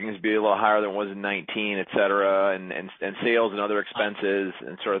gross bookings be a little higher than it was in 19, et cetera, and sales and other expenses,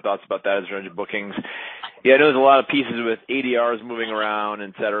 and sort of thoughts about that as a percentage of bookings. Yeah, I know there's a lot of pieces with ADRs moving around,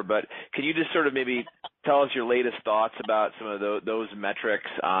 et cetera, but can you just sort of maybe tell us your latest thoughts about some of those metrics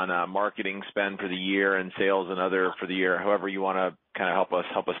on marketing spend for the year and sales and other for the year, however you want to kind of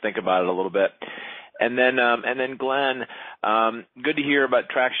help us think about it a little bit. And then Glenn, good to hear about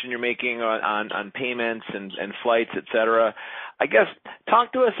traction you're making on payments and flights, et cetera. I guess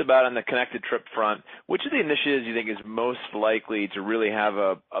talk to us about on the connected trip front, which of the initiatives you think is most likely to really have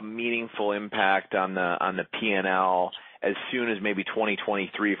a meaningful impact on the P&L as soon as maybe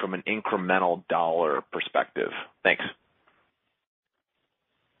 2023 from an incremental dollar perspective? Thanks.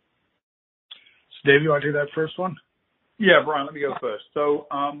 So Dave, you want to do that first one? Yeah, Brian, let me go first. So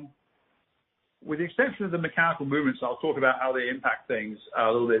with the exception of the mechanical movements, I'll talk about how they impact things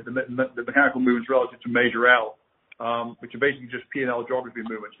a little bit. The mechanical movements relative to Major L, which are basically just P&L geography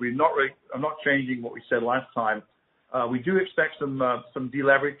movements. I'm not changing what we said last time. We do expect some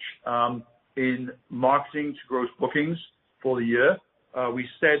deleverage in marketing to gross bookings for the year. We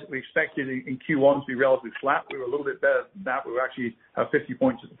said we expected in Q1 to be relatively flat. We were a little bit better than that. We were actually have 50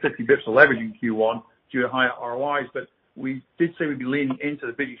 bips of leverage in Q1 due to higher ROIs, but we did say we'd be leaning into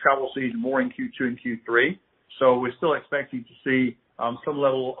the busy travel season more in Q2 and Q3. So we're still expecting to see some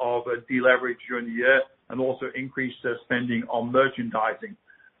level of deleverage during the year and also increased spending on merchandising.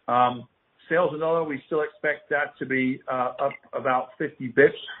 Sales and other, we still expect that to be up about 50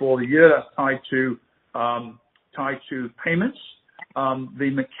 bips for the year. That's tied to payments. The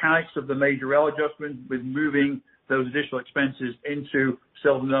mechanics of the Major L adjustment with moving those additional expenses into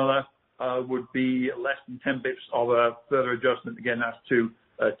sales and other would be less than 10 bips of a further adjustment. Again, that's to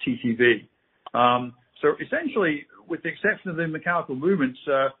TTV. So essentially, with the exception of the mechanical movements,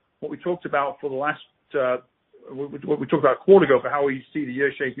 what we talked about for the last, what we talked about a quarter ago for how we see the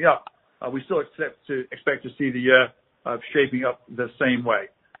year shaping up, we still expect to see the year shaping up the same way.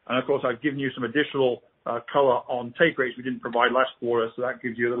 And of course, I've given you some additional color on take rates we didn't provide last quarter, so that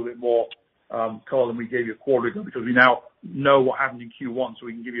gives you a little bit more color than we gave you a quarter ago, because we now know what happened in Q1, so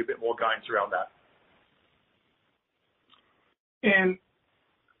we can give you a bit more guidance around that. And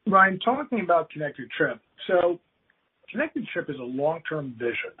Ryan, talking about Connected Trip, so Connected Trip is a long-term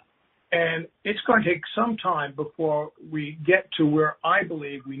vision, and it's going to take some time before we get to where I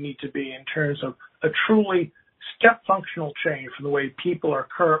believe we need to be in terms of a truly step functional change from the way people are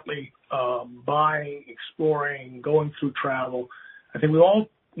currently buying, exploring, going through travel. I think we all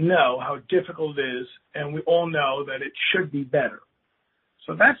know how difficult it is, and we all know that it should be better.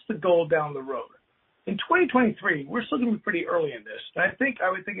 So that's the goal down the road. In 2023, we're still going to be pretty early in this. And I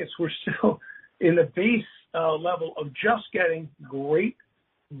would think we're still in the base level of just getting great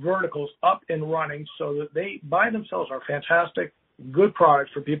verticals up and running so that they by themselves are fantastic, good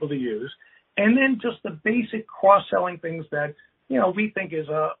products for people to use. And then just the basic cross-selling things that, we think is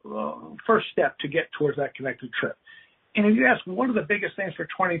a first step to get towards that Connected Trip. And if you ask, what are the biggest things for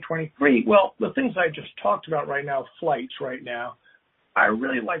 2023? Well, the things I just talked about right now, flights right now, I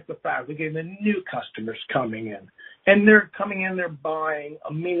really like the fact we're getting the new customers coming in. And they're coming in, they're buying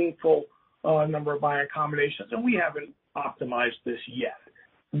a meaningful number of buying accommodations, and we haven't optimized this yet.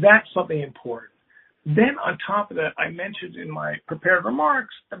 That's something important. Then on top of that, I mentioned in my prepared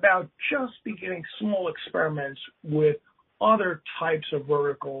remarks about just beginning small experiments with other types of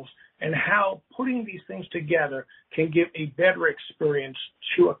verticals and how putting these things together can give a better experience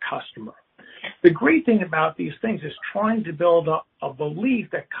to a customer. The great thing about these things is trying to build up a belief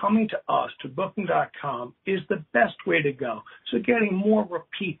that coming to us, to Booking.com, is the best way to go. So getting more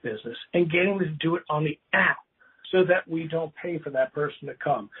repeat business and getting them to do it on the app so that we don't pay for that person to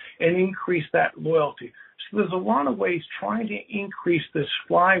come and increase that loyalty. So there's a lot of ways trying to increase this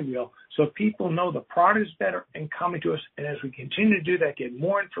flywheel so people know the product is better and coming to us. And as we continue to do that, get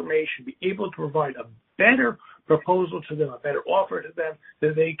more information, be able to provide a better proposal to them, a better offer to them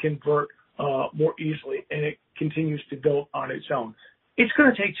that they convert more easily, and it continues to build on its own. It's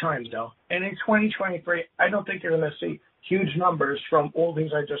going to take time, though. And in 2023, I don't think you're going to see huge numbers from all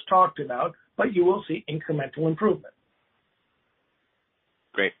things I just talked about, but you will see incremental improvement.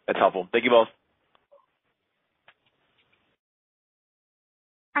 Great. That's helpful. Thank you both.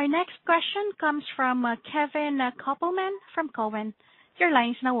 Our next question comes from Kevin Koppelman from Cowen. Your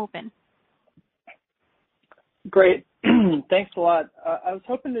line is now open. Great. Thanks a lot. I was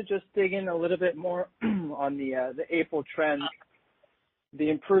hoping to just dig in a little bit more on the April trend. The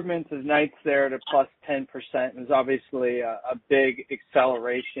improvements of nights there to plus 10% is obviously a big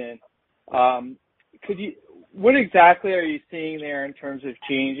acceleration. What exactly are you seeing there in terms of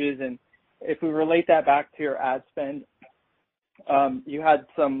changes? And if we relate that back to your ad spend, you had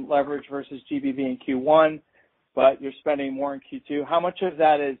some leverage versus GBV in Q1, but you're spending more in Q2. How much of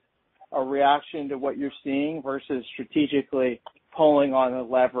that is a reaction to what you're seeing versus strategically pulling on a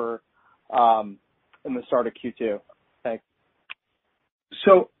lever in the start of Q2? Thanks.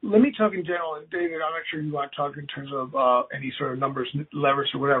 So let me talk in general, and David, I'm not sure you want to talk in terms of any sort of numbers, levers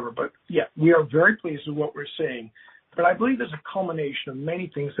or whatever, but yeah, we are very pleased with what we're seeing. But I believe there's a culmination of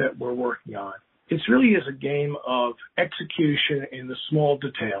many things that we're working on. It really is a game of execution in the small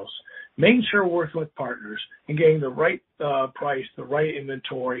details, making sure we're working with partners and getting the right price, the right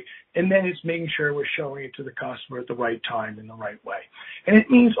inventory, and then it's making sure we're showing it to the customer at the right time in the right way. And it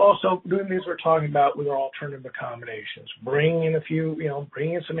means also doing things we're talking about with our alternative accommodations, bringing in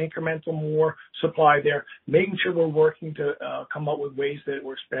bringing in some incremental more supply there, making sure we're working to come up with ways that it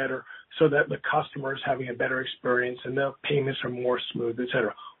works better so that the customer is having a better experience and the payments are more smooth, et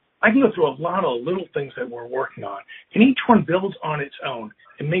cetera. I can go through a lot of little things that we're working on, and each one builds on its own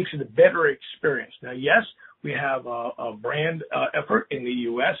and makes it a better experience. Now, yes, we have a brand effort in the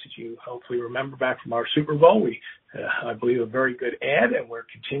U.S. As you hopefully remember back from our Super Bowl, we, I believe, a very good ad, and we're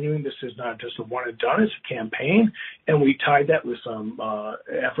continuing. This is not just a one and done; it's a campaign, and we tied that with some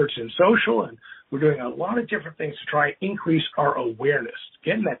efforts in social, and we're doing a lot of different things to try and increase our awareness,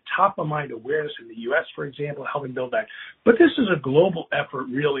 getting that top-of-mind awareness in the U.S., for example, helping build that. But this is a global effort,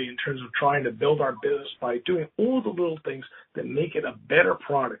 really, in terms of trying to build our business by doing all the little things that make it a better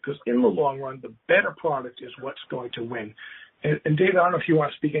product, because in the long run, the better product is what's going to win. And David, I don't know if you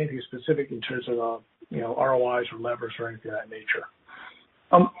want to speak anything specific in terms of ROIs or levers or anything of that nature.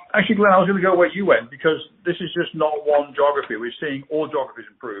 Actually, Glenn, I was going to go where you went, because this is just not one geography. We're seeing all geographies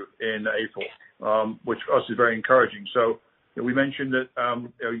improve in April, which for us is very encouraging. So we mentioned that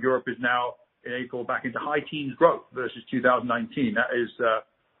Europe is now in April back into high teens growth versus 2019. That is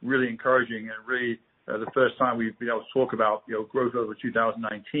really encouraging, and really the first time we've been able to talk about growth over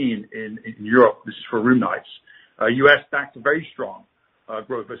 2019 in Europe. This is for room nights. US back to very strong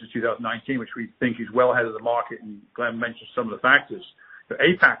growth versus 2019, which we think is well ahead of the market, and Glenn mentioned some of the factors. The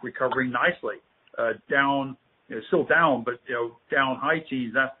APAC recovering nicely, down, still down, but down high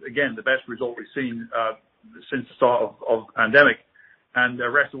teens. That's again the best result we've seen since the start of the pandemic, and the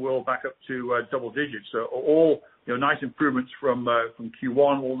rest of the world back up to double digits. So all nice improvements from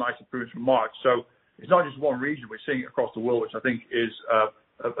Q1, all nice improvements from March. So it's not just one region; we're seeing it across the world, which I think is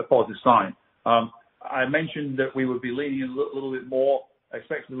a positive sign. I mentioned that we would be leaning in a little bit more,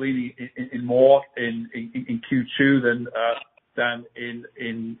 expected leaning in more in Q2 than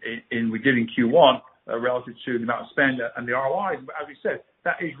we did in Q1 relative to the amount of spend and the ROI. But as we said,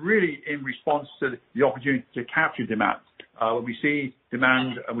 that is really in response to the opportunity to capture demand. When we see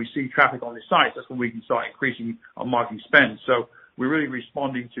demand and we see traffic on the sites, that's when we can start increasing our marketing spend. So we're really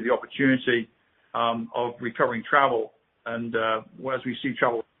responding to the opportunity of recovering travel, and as we see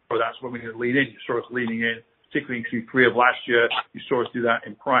travel, that's when we're going to lean in. You saw us leaning in, particularly in Q3 of last year. You saw us do that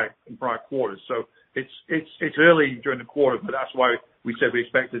in prior quarters. So it's early during the quarter, but that's why we said we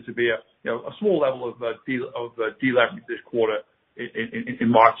expect it to be a small level of deleveraging this quarter in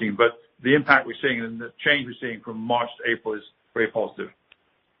marketing. But the impact we're seeing and the change we're seeing from March to April is very positive.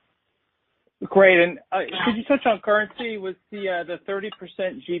 Great. And could you touch on currency? Was the 30%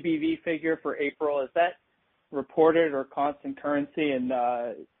 GBV figure for April, is that reported or constant currency? And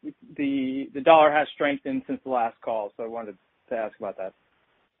the dollar has strengthened since the last call, so I wanted to ask about that.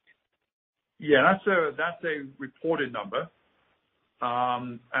 Yeah, that's a reported number,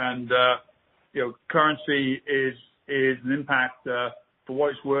 currency is an impact. For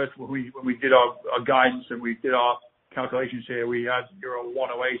what it's worth, when we did our guidance and we did our calculations here, we had Euro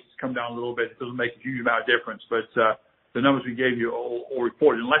 108. It's come down a little bit. It doesn't make a huge amount of difference, but the numbers we gave you are all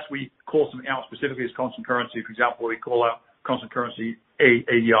reported, unless we call something out specifically as constant currency. For example, we call out constant currency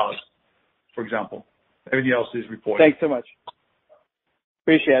ADRs, for example. Everything else is reported. Thanks so much.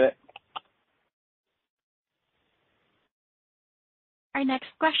 Appreciate it. Our next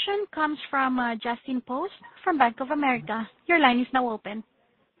question comes from Justin Post from Bank of America. Your line is now open.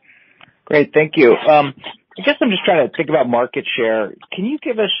 Great, thank you. I guess I'm just trying to think about market share. Can you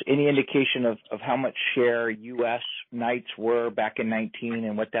give us any indication of how much share U.S. nights were back in 19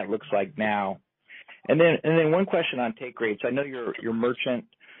 and what that looks like now? And then one question on take rates. I know your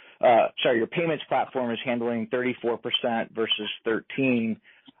payments platform is handling 34% versus 13%.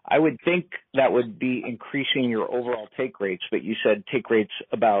 I would think that would be increasing your overall take rates, but you said take rates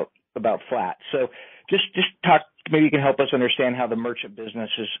about flat. So just talk. Maybe you can help us understand how the merchant business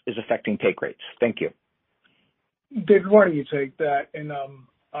is affecting take rates. Thank you. David, why don't you take that? And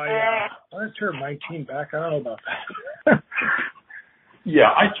I turned 19 back. I don't know about that. Yeah,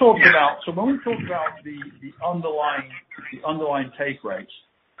 I talked about, so when we talk about the underlying take rates,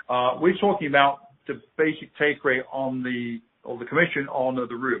 we're talking about the basic take rate on the commission on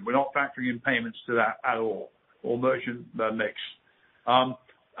the room. We're not factoring in payments to that at all, or merchant mix. As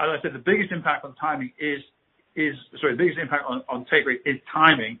I said, the biggest impact on timing the biggest impact on take rate is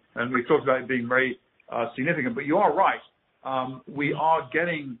timing, and we've talked about it being very significant. But you are right. We are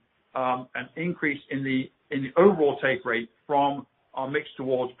getting an increase in the overall take rate from our mix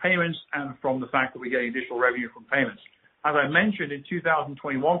towards payments and from the fact that we're getting additional revenue from payments. As I mentioned, in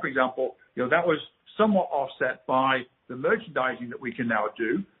 2021, for example, that was somewhat offset by the merchandising that we can now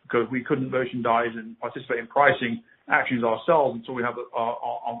do, because we couldn't merchandise and participate in pricing actions ourselves until we have it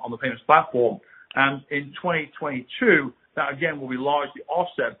on the payments platform. And in 2022, that again will be largely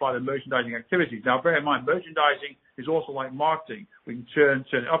offset by the merchandising activities. Now, bear in mind, merchandising is also like marketing. We can turn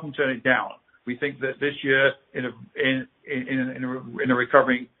it up and turn it down. We think that this year, in a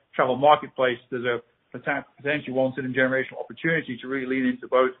recovering travel marketplace, there's a potentially once in a generational opportunity to really lean into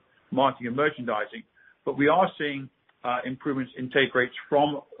both marketing and merchandising. But we are seeing improvements in take rates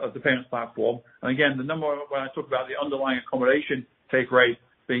from the payments platform. And again, the number when I talk about the underlying accommodation take rate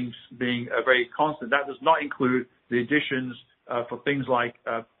being very constant, that does not include the additions for things like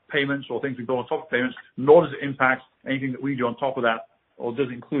payments or things we do on top of payments, nor does it impact anything that we do on top of that, or does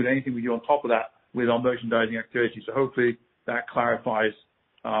include anything we do on top of that with our merchandising activities. So hopefully that clarifies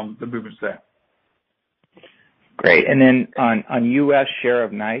the movements there. Great. And then on U.S. share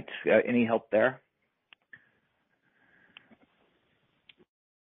of nights, any help there?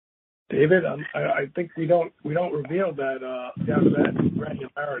 David, I think we don't reveal that down to that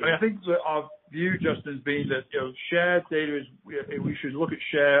granularity. I think that our view, Justin, has been that share data is we should look at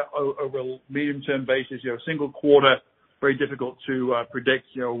share over a medium-term basis. Single quarter, very difficult to predict.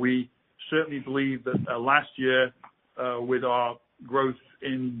 We certainly believe that last year, with our growth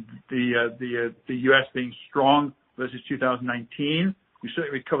in the U.S. being strong versus 2019, we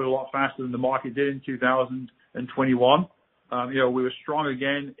certainly recovered a lot faster than the market did in 2021. We were strong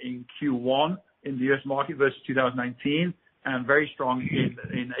again in Q1 in the U.S. market versus 2019, and very strong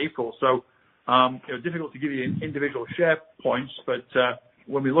in April. So, difficult to give you individual share points, but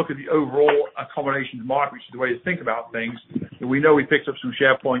when we look at the overall accommodations market, which is the way to think about things, we know we picked up some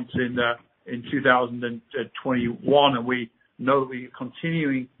share points in 2021, and we know that we're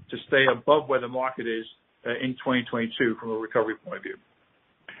continuing to stay above where the market is in 2022 from a recovery point of view.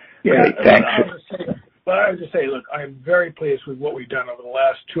 Yeah, thanks. I would just say, look, I'm very pleased with what we've done over the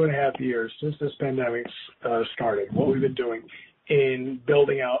last 2.5 years since this pandemic started, what we've been doing in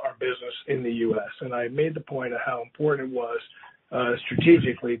building out our business in the U.S. And I made the point of how important it was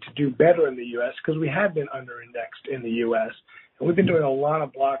strategically to do better in the U.S. because we had been under-indexed in the U.S. And we've been doing a lot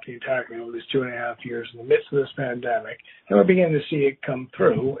of blocking and tackling over these 2.5 years in the midst of this pandemic, and we're beginning to see it come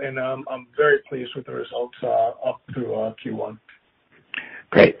through. And I'm very pleased with the results up through Q1.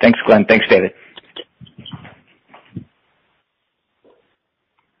 Great. Thanks, Glenn. Thanks, David.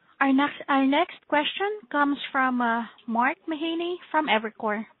 Our next question comes from Mark Mahaney from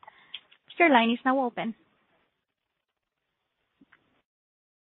Evercore. Your line is now open.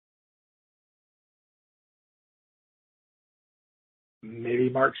 Maybe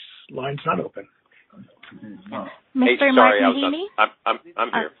Mark's line's not open. Mr. Mark Mahaney? I'm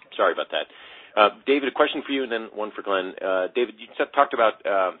here. Sorry about that. David, a question for you and then one for Glenn. David, you talked about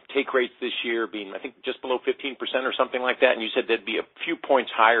take rates this year being, I think, just below 15% or something like that, and you said they'd be a few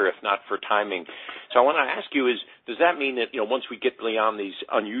points higher if not for timing. So I want to ask you does that mean that, once we get beyond these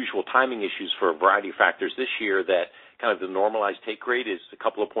unusual timing issues for a variety of factors this year, that kind of the normalized take rate is a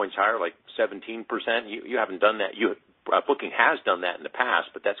couple of points higher, like 17%? You haven't done that. Booking has done that in the past,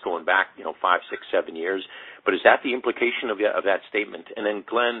 but that's going back, 5, 6, 7 years. But is that the implication of that statement? And then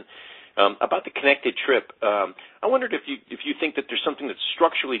Glenn, about the Connected Trip, I wondered if you think that there's something that's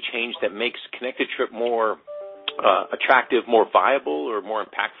structurally changed that makes Connected Trip more attractive, more viable, or more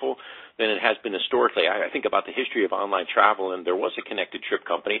impactful than it has been historically. I think about the history of online travel, and there was a Connected Trip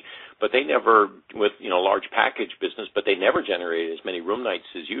company, but they never, with large package business, but they never generated as many room nights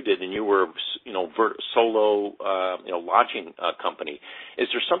as you did, and you were solo lodging company. Is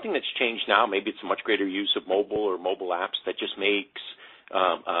there something that's changed now? Maybe it's a much greater use of mobile or mobile apps that just makes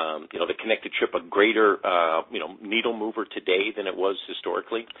the Connected Trip a greater needle mover today than it was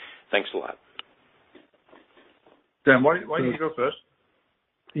historically? Thanks a lot. Dan, why don't you go first?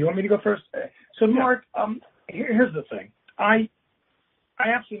 You want me to go first? So, Mark, here's the thing. I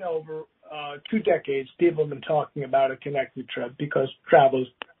actually know over 2 decades people have been talking about a Connected Trip because travel's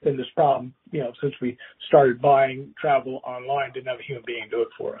been this problem, since we started buying travel online, didn't have a human being do it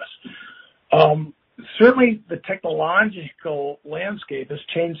for us. Certainly the technological landscape has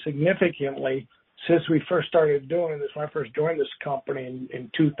changed significantly since we first started doing this, when I first joined this company in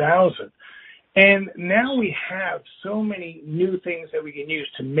 2000. And now we have so many new things that we can use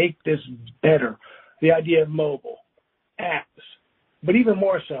to make this better. The idea of mobile, apps, but even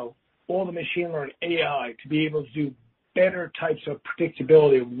more so, all the machine learning, AI, to be able to do better types of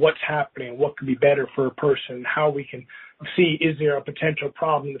predictability of what's happening, what could be better for a person, how we can see, is there a potential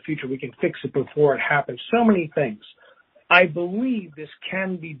problem in the future, we can fix it before it happens. So many things. I believe this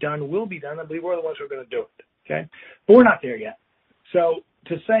can be done, will be done. I believe we're the ones who are going to do it, okay? But we're not there yet. So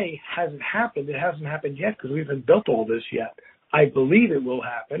to say, has it happened? It hasn't happened yet because we haven't built all this yet. I believe it will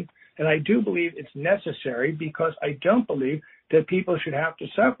happen, and I do believe it's necessary because I don't believe that people should have to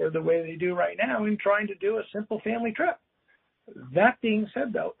suffer the way they do right now in trying to do a simple family trip. That being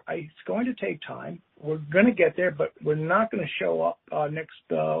said, though, it's going to take time. We're going to get there, but we're not going to show up next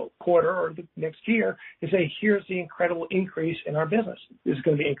quarter or the next year and say, here's the incredible increase in our business. This is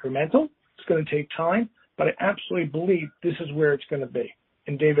going to be incremental. It's going to take time, but I absolutely believe this is where it's going to be.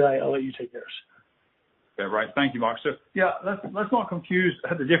 And David, I'll let you take yours. Yeah, right. Thank you, Mark. So, let's not confuse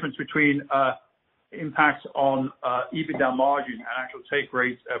the difference between impacts on EBITDA margin and actual take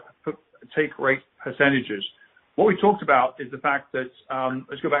rate percentages. What we talked about is the fact that,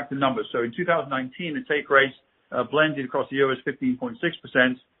 let's go back to the numbers. So in 2019, the take rate blended across the year was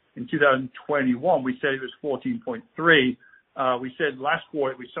 15.6%. In 2021, we said it was 14.3%. We said last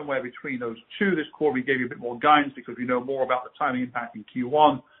quarter it was somewhere between those two. This quarter we gave you a bit more guidance because we know more about the timing impact in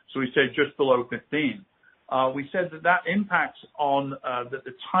Q1. So we said just below 15. We said that impact on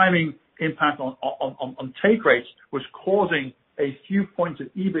the timing impact on take rates was causing a few points of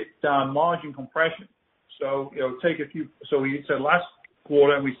EBITDA margin compression. So So we said last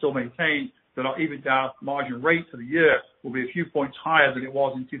quarter, and we still maintain that our EBITDA margin rate for the year will be a few points higher than it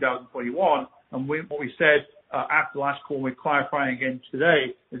was in 2021. And what we said after last call, we're clarifying again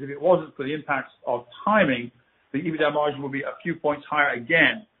today, is if it wasn't for the impacts of timing, the EBITDA margin will be a few points higher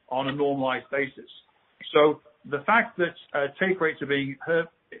again on a normalized basis. So the fact that take rates are being hurt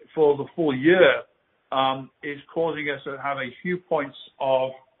for the full year is causing us to have a few points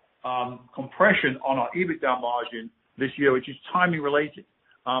of compression on our EBITDA margin this year, which is timing related.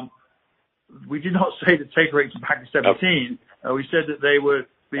 We did not say that take rates are back to 17. We said that they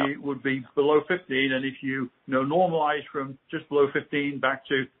would be below 15, and if you normalize from just below 15 back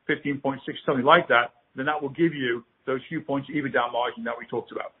to 15.6, something like that, then that will give you those few points of EBITDA margin that we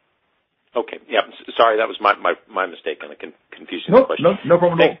talked about. Okay. Yeah. Sorry, that was my mistake on the confusing question. No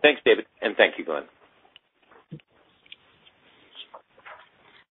problem at all. Thanks, David, and thank you, Glenn.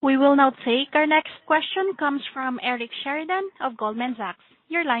 We will now take our next question. Comes from Eric Sheridan of Goldman Sachs.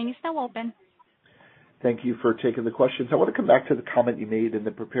 Your line is now open. Thank you for taking the questions. I want to come back to the comment you made in the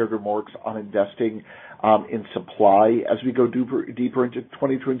prepared remarks on investing in supply as we go deeper into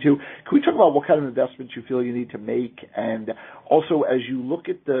 2022. Can we talk about what kind of investments you feel you need to make? And also, as you look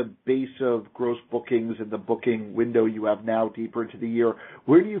at the base of gross bookings and the booking window you have now deeper into the year,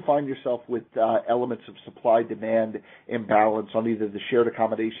 where do you find yourself with elements of supply-demand imbalance on either the shared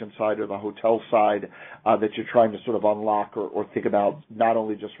accommodation side or the hotel side that you're trying to sort of unlock or think about not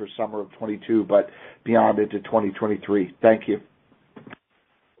only just for summer of 22, but beyond into 2023? Thank you.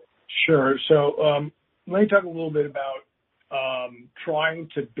 Sure. So let me talk a little bit about trying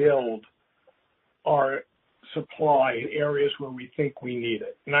to build our supply in areas where we think we need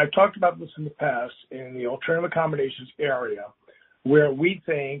it. And I've talked about this in the past in the alternative accommodations area where we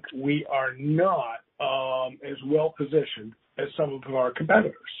think we are not as well positioned as some of our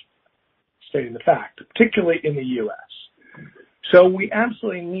competitors, stating the fact, particularly in the U.S. So we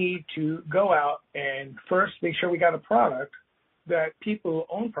absolutely need to go out and first make sure we got a product that people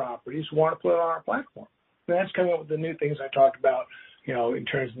who own properties want to put on our platform. And that's coming up with the new things I talked about, in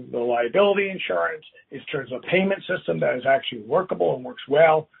terms of the liability insurance, in terms of payment system that is actually workable and works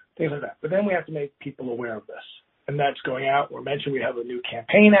well, things like that. But then we have to make people aware of this. And that's going out. We're mentioning we have a new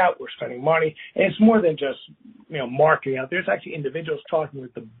campaign out. We're spending money. And it's more than just, marketing out. There's actually individuals talking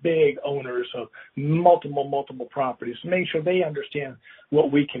with the big owners of multiple properties to make sure they understand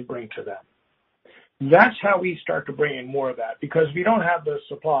what we can bring to them. That's how we start to bring in more of that, because if you don't have the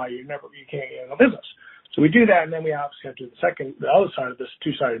supply, you can't get in the business. So we do that, and then we obviously have to do the other side of this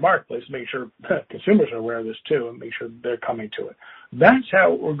two-sided marketplace, make sure consumers are aware of this too, and make sure they're coming to it. That's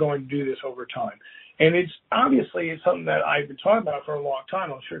how we're going to do this over time. And it's something that I've been talking about for a long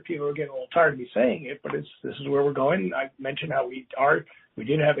time. I'm sure people are getting a little tired of me saying it, but this is where we're going. I mentioned how we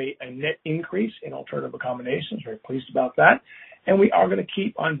did have a net increase in alternative accommodations. Very pleased about that. And we are going to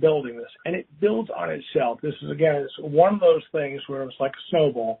keep on building this. And it builds on itself. This is, again, it's one of those things where it's like a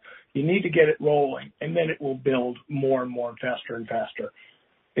snowball. You need to get it rolling, and then it will build more and more and faster.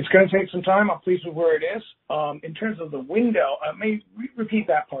 It's going to take some time. I'm pleased with where it is. In terms of the window, may repeat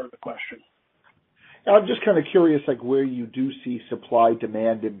that part of the question. I'm just kind of curious, where you do see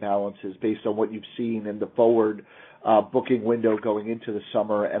supply-demand imbalances based on what you've seen in the forward booking window going into the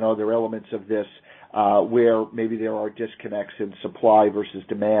summer, and other elements of this where maybe there are disconnects in supply versus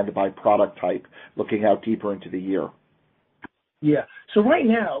demand by product type, looking out deeper into the year. Yeah. So right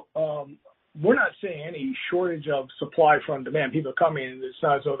now, we're not seeing any shortage of supply from demand. People are coming, and it's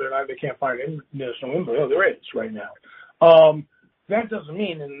not as though they can't find it. There's no inventory. No, there is right now. That doesn't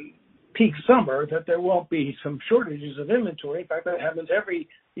mean in peak summer that there won't be some shortages of inventory. In fact, that happens every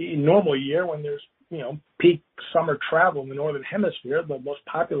normal year when there's peak summer travel in the northern hemisphere. The most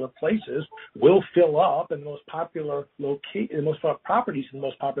popular places will fill up, and the most popular properties in the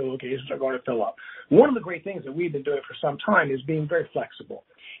most popular locations are going to fill up. One of the great things that we've been doing for some time is being very flexible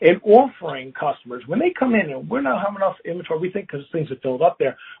and offering customers, when they come in and we don't have enough inventory, we think because things have filled up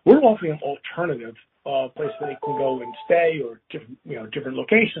there, we're offering an alternative place where they can go and stay, or different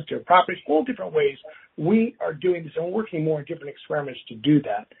locations, different properties, all different ways. We are doing this, and we're working more on different experiments to do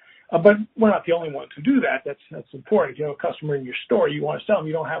that. But we're not the only ones who do that. That's important. If you have a customer in your store, you want to sell them,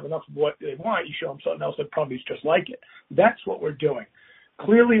 you don't have enough of what they want, you show them something else that probably is just like it. That's what we're doing.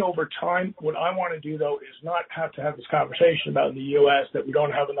 Clearly, over time, what I want to do, though, is not have to have this conversation about in the U.S. that we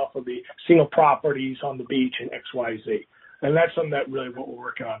don't have enough of the single properties on the beach and X, Y, Z. And that's something that really what we're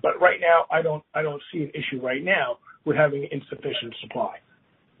working on. But right now, I don't see an issue right now with having insufficient supply.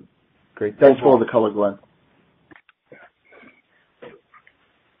 Great. Thanks for all the color, Glenn.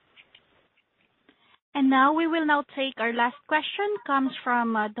 And now we will take our last question. Comes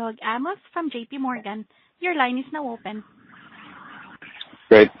from Doug Amos from J.P. Morgan. Your line is now open.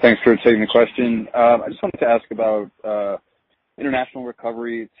 Great. Thanks for taking the question. I just wanted to ask about international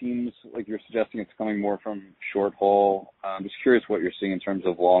recovery. It seems like you're suggesting it's coming more from short haul. I'm just curious what you're seeing in terms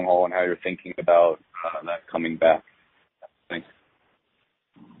of long haul and how you're thinking about that coming back. Thanks.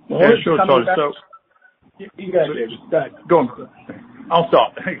 Yeah, sure. You got it, David. Go ahead. Go on. I'll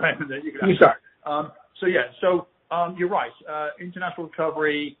start. You start. You're right. International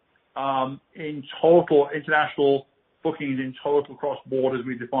recovery in total, international bookings in total cross borders,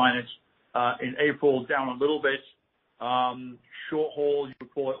 we define it, in April down a little bit. Short haul, you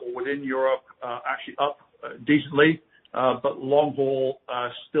would call it, or within Europe, actually up decently, but long haul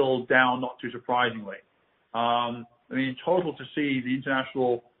still down, not too surprisingly. In total, to see the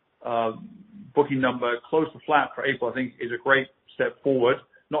international booking number close to flat for April, I think is a great step forward.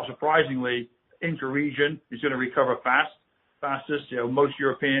 Not surprisingly, inter-region is going to recover fastest. Most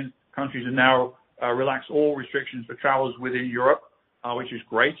European countries have now relaxed all restrictions for travelers within Europe, which is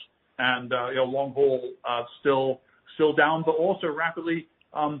great. And long haul still down, but also rapidly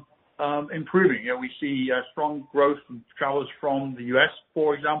improving. We see strong growth from travelers from the U.S.,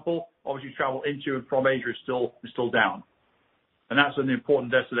 for example. Obviously, travel into and from Asia is still down, and that's an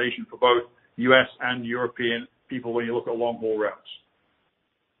important destination for both U.S. and European people when you look at long haul routes.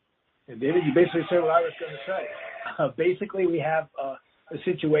 And David, you basically said what I was going to say. Basically, we have a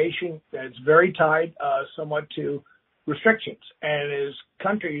situation that's very tied somewhat to restrictions, and it is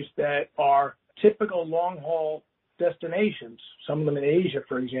countries that are typical long-haul destinations, some of them in Asia,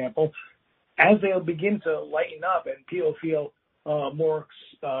 for example, as they'll begin to lighten up and people feel more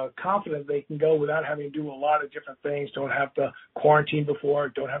confident they can go without having to do a lot of different things, don't have to quarantine before,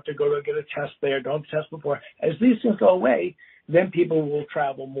 don't have to go to get a test there, don't test before. As these things go away, then people will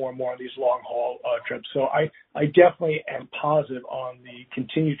travel more and more on these long-haul trips. So I definitely am positive on the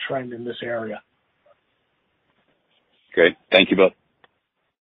continued trend in this area. Great. Thank you both.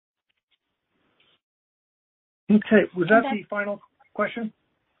 Okay. Was that the final question?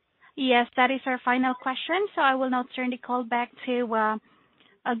 Yes, that is our final question. So I will now turn the call back to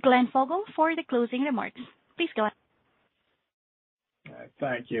Glenn Fogel for the closing remarks. Please go ahead. All right,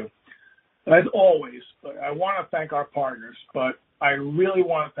 thank you. As always, I want to thank our partners, but I really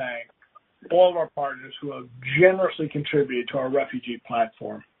want to thank all of our partners who have generously contributed to our refugee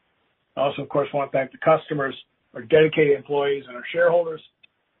platform. I also, of course, want to thank the customers, our dedicated employees, and our shareholders.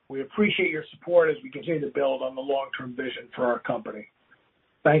 We appreciate your support as we continue to build on the long-term vision for our company.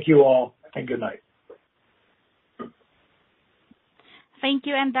 Thank you all, and good night. Thank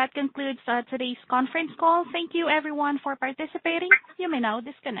you, and that concludes today's conference call. Thank you, everyone, for participating. You may now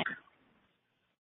disconnect.